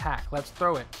 3 attack. Let's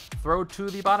throw it. Throw to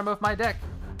the bottom of my deck.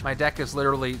 My deck is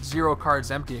literally 0 cards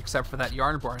empty except for that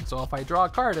Yarnborn, so if I draw a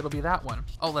card, it'll be that one.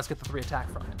 Oh, let's get the 3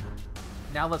 attack from it.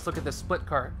 Now let's look at the split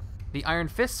card. The Iron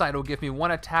Fist side will give me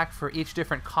 1 attack for each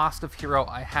different cost of hero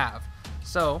I have.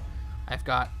 So, I've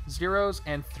got 0s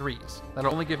and 3s.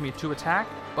 That'll only give me 2 attack,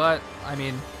 but, I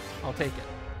mean, I'll take it.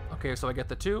 Okay, so I get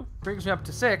the 2. Brings me up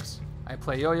to 6. I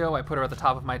play Yo-Yo, I put her at the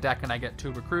top of my deck, and I get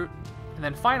 2 recruit. And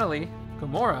then finally,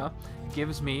 Gamora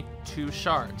gives me 2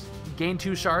 shards. Gain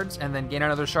 2 shards, and then gain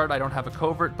another shard. I don't have a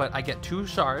covert, but I get 2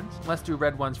 shards. Let's do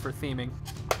red ones for theming.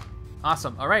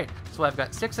 Awesome, all right. So I've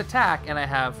got 6 attack, and I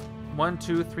have 1,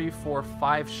 2, 3, 4,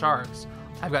 5 shards.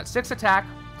 I've got 6 attack.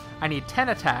 I need 10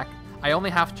 attack. I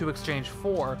only have to exchange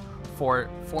 4 for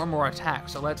 4 more attack.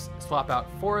 So let's swap out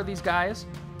 4 of these guys.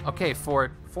 Okay,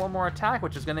 for 4 more attack,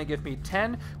 which is going to give me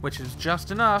 10, which is just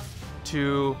enough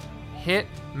to hit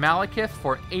Malekith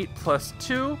for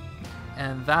 8+2,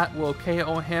 and that will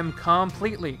KO him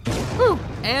completely. Woo!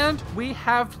 And we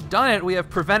have done it. We have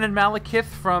prevented Malekith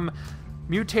from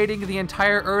mutating the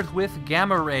entire Earth with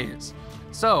gamma rays.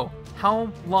 So,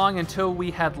 how long until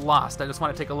we had lost? I just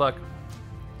want to take a look.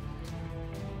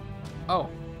 Oh,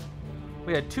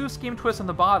 we had 2 scheme twists on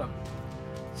the bottom,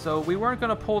 so we weren't going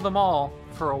to pull them all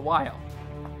for a while.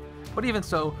 But even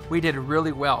so, we did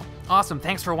really well. Awesome,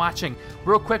 thanks for watching.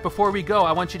 Real quick before we go,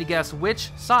 I want you to guess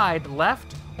which side,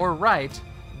 left or right,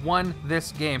 won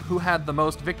this game? Who had the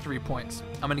most victory points?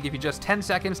 I'm going to give you just 10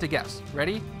 seconds to guess.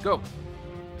 Ready? Go.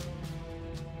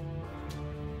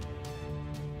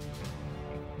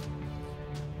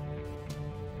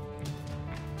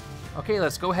 Okay,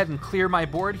 let's go ahead and clear my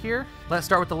board here. Let's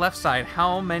start with the left side.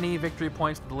 How many victory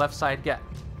points did the left side get?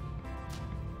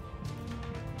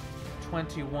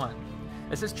 21.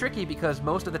 This is tricky because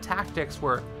most of the tactics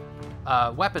were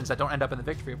weapons that don't end up in the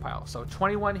victory pile. So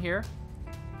 21 here.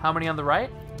 How many on the right?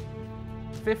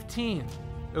 15.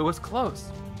 It was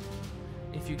close.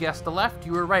 If you guessed the left,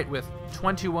 you were right with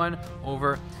 21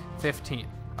 over 15.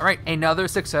 All right, another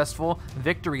successful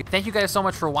victory. Thank you guys so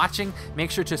much for watching. Make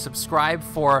sure to subscribe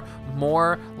for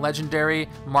more legendary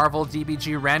Marvel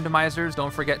DBG randomizers.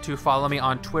 Don't forget to follow me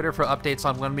on Twitter for updates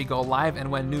on when we go live and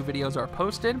when new videos are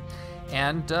posted.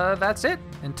 And that's it.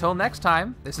 Until next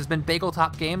time, this has been Bagel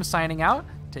Top Games signing out.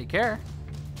 Take care.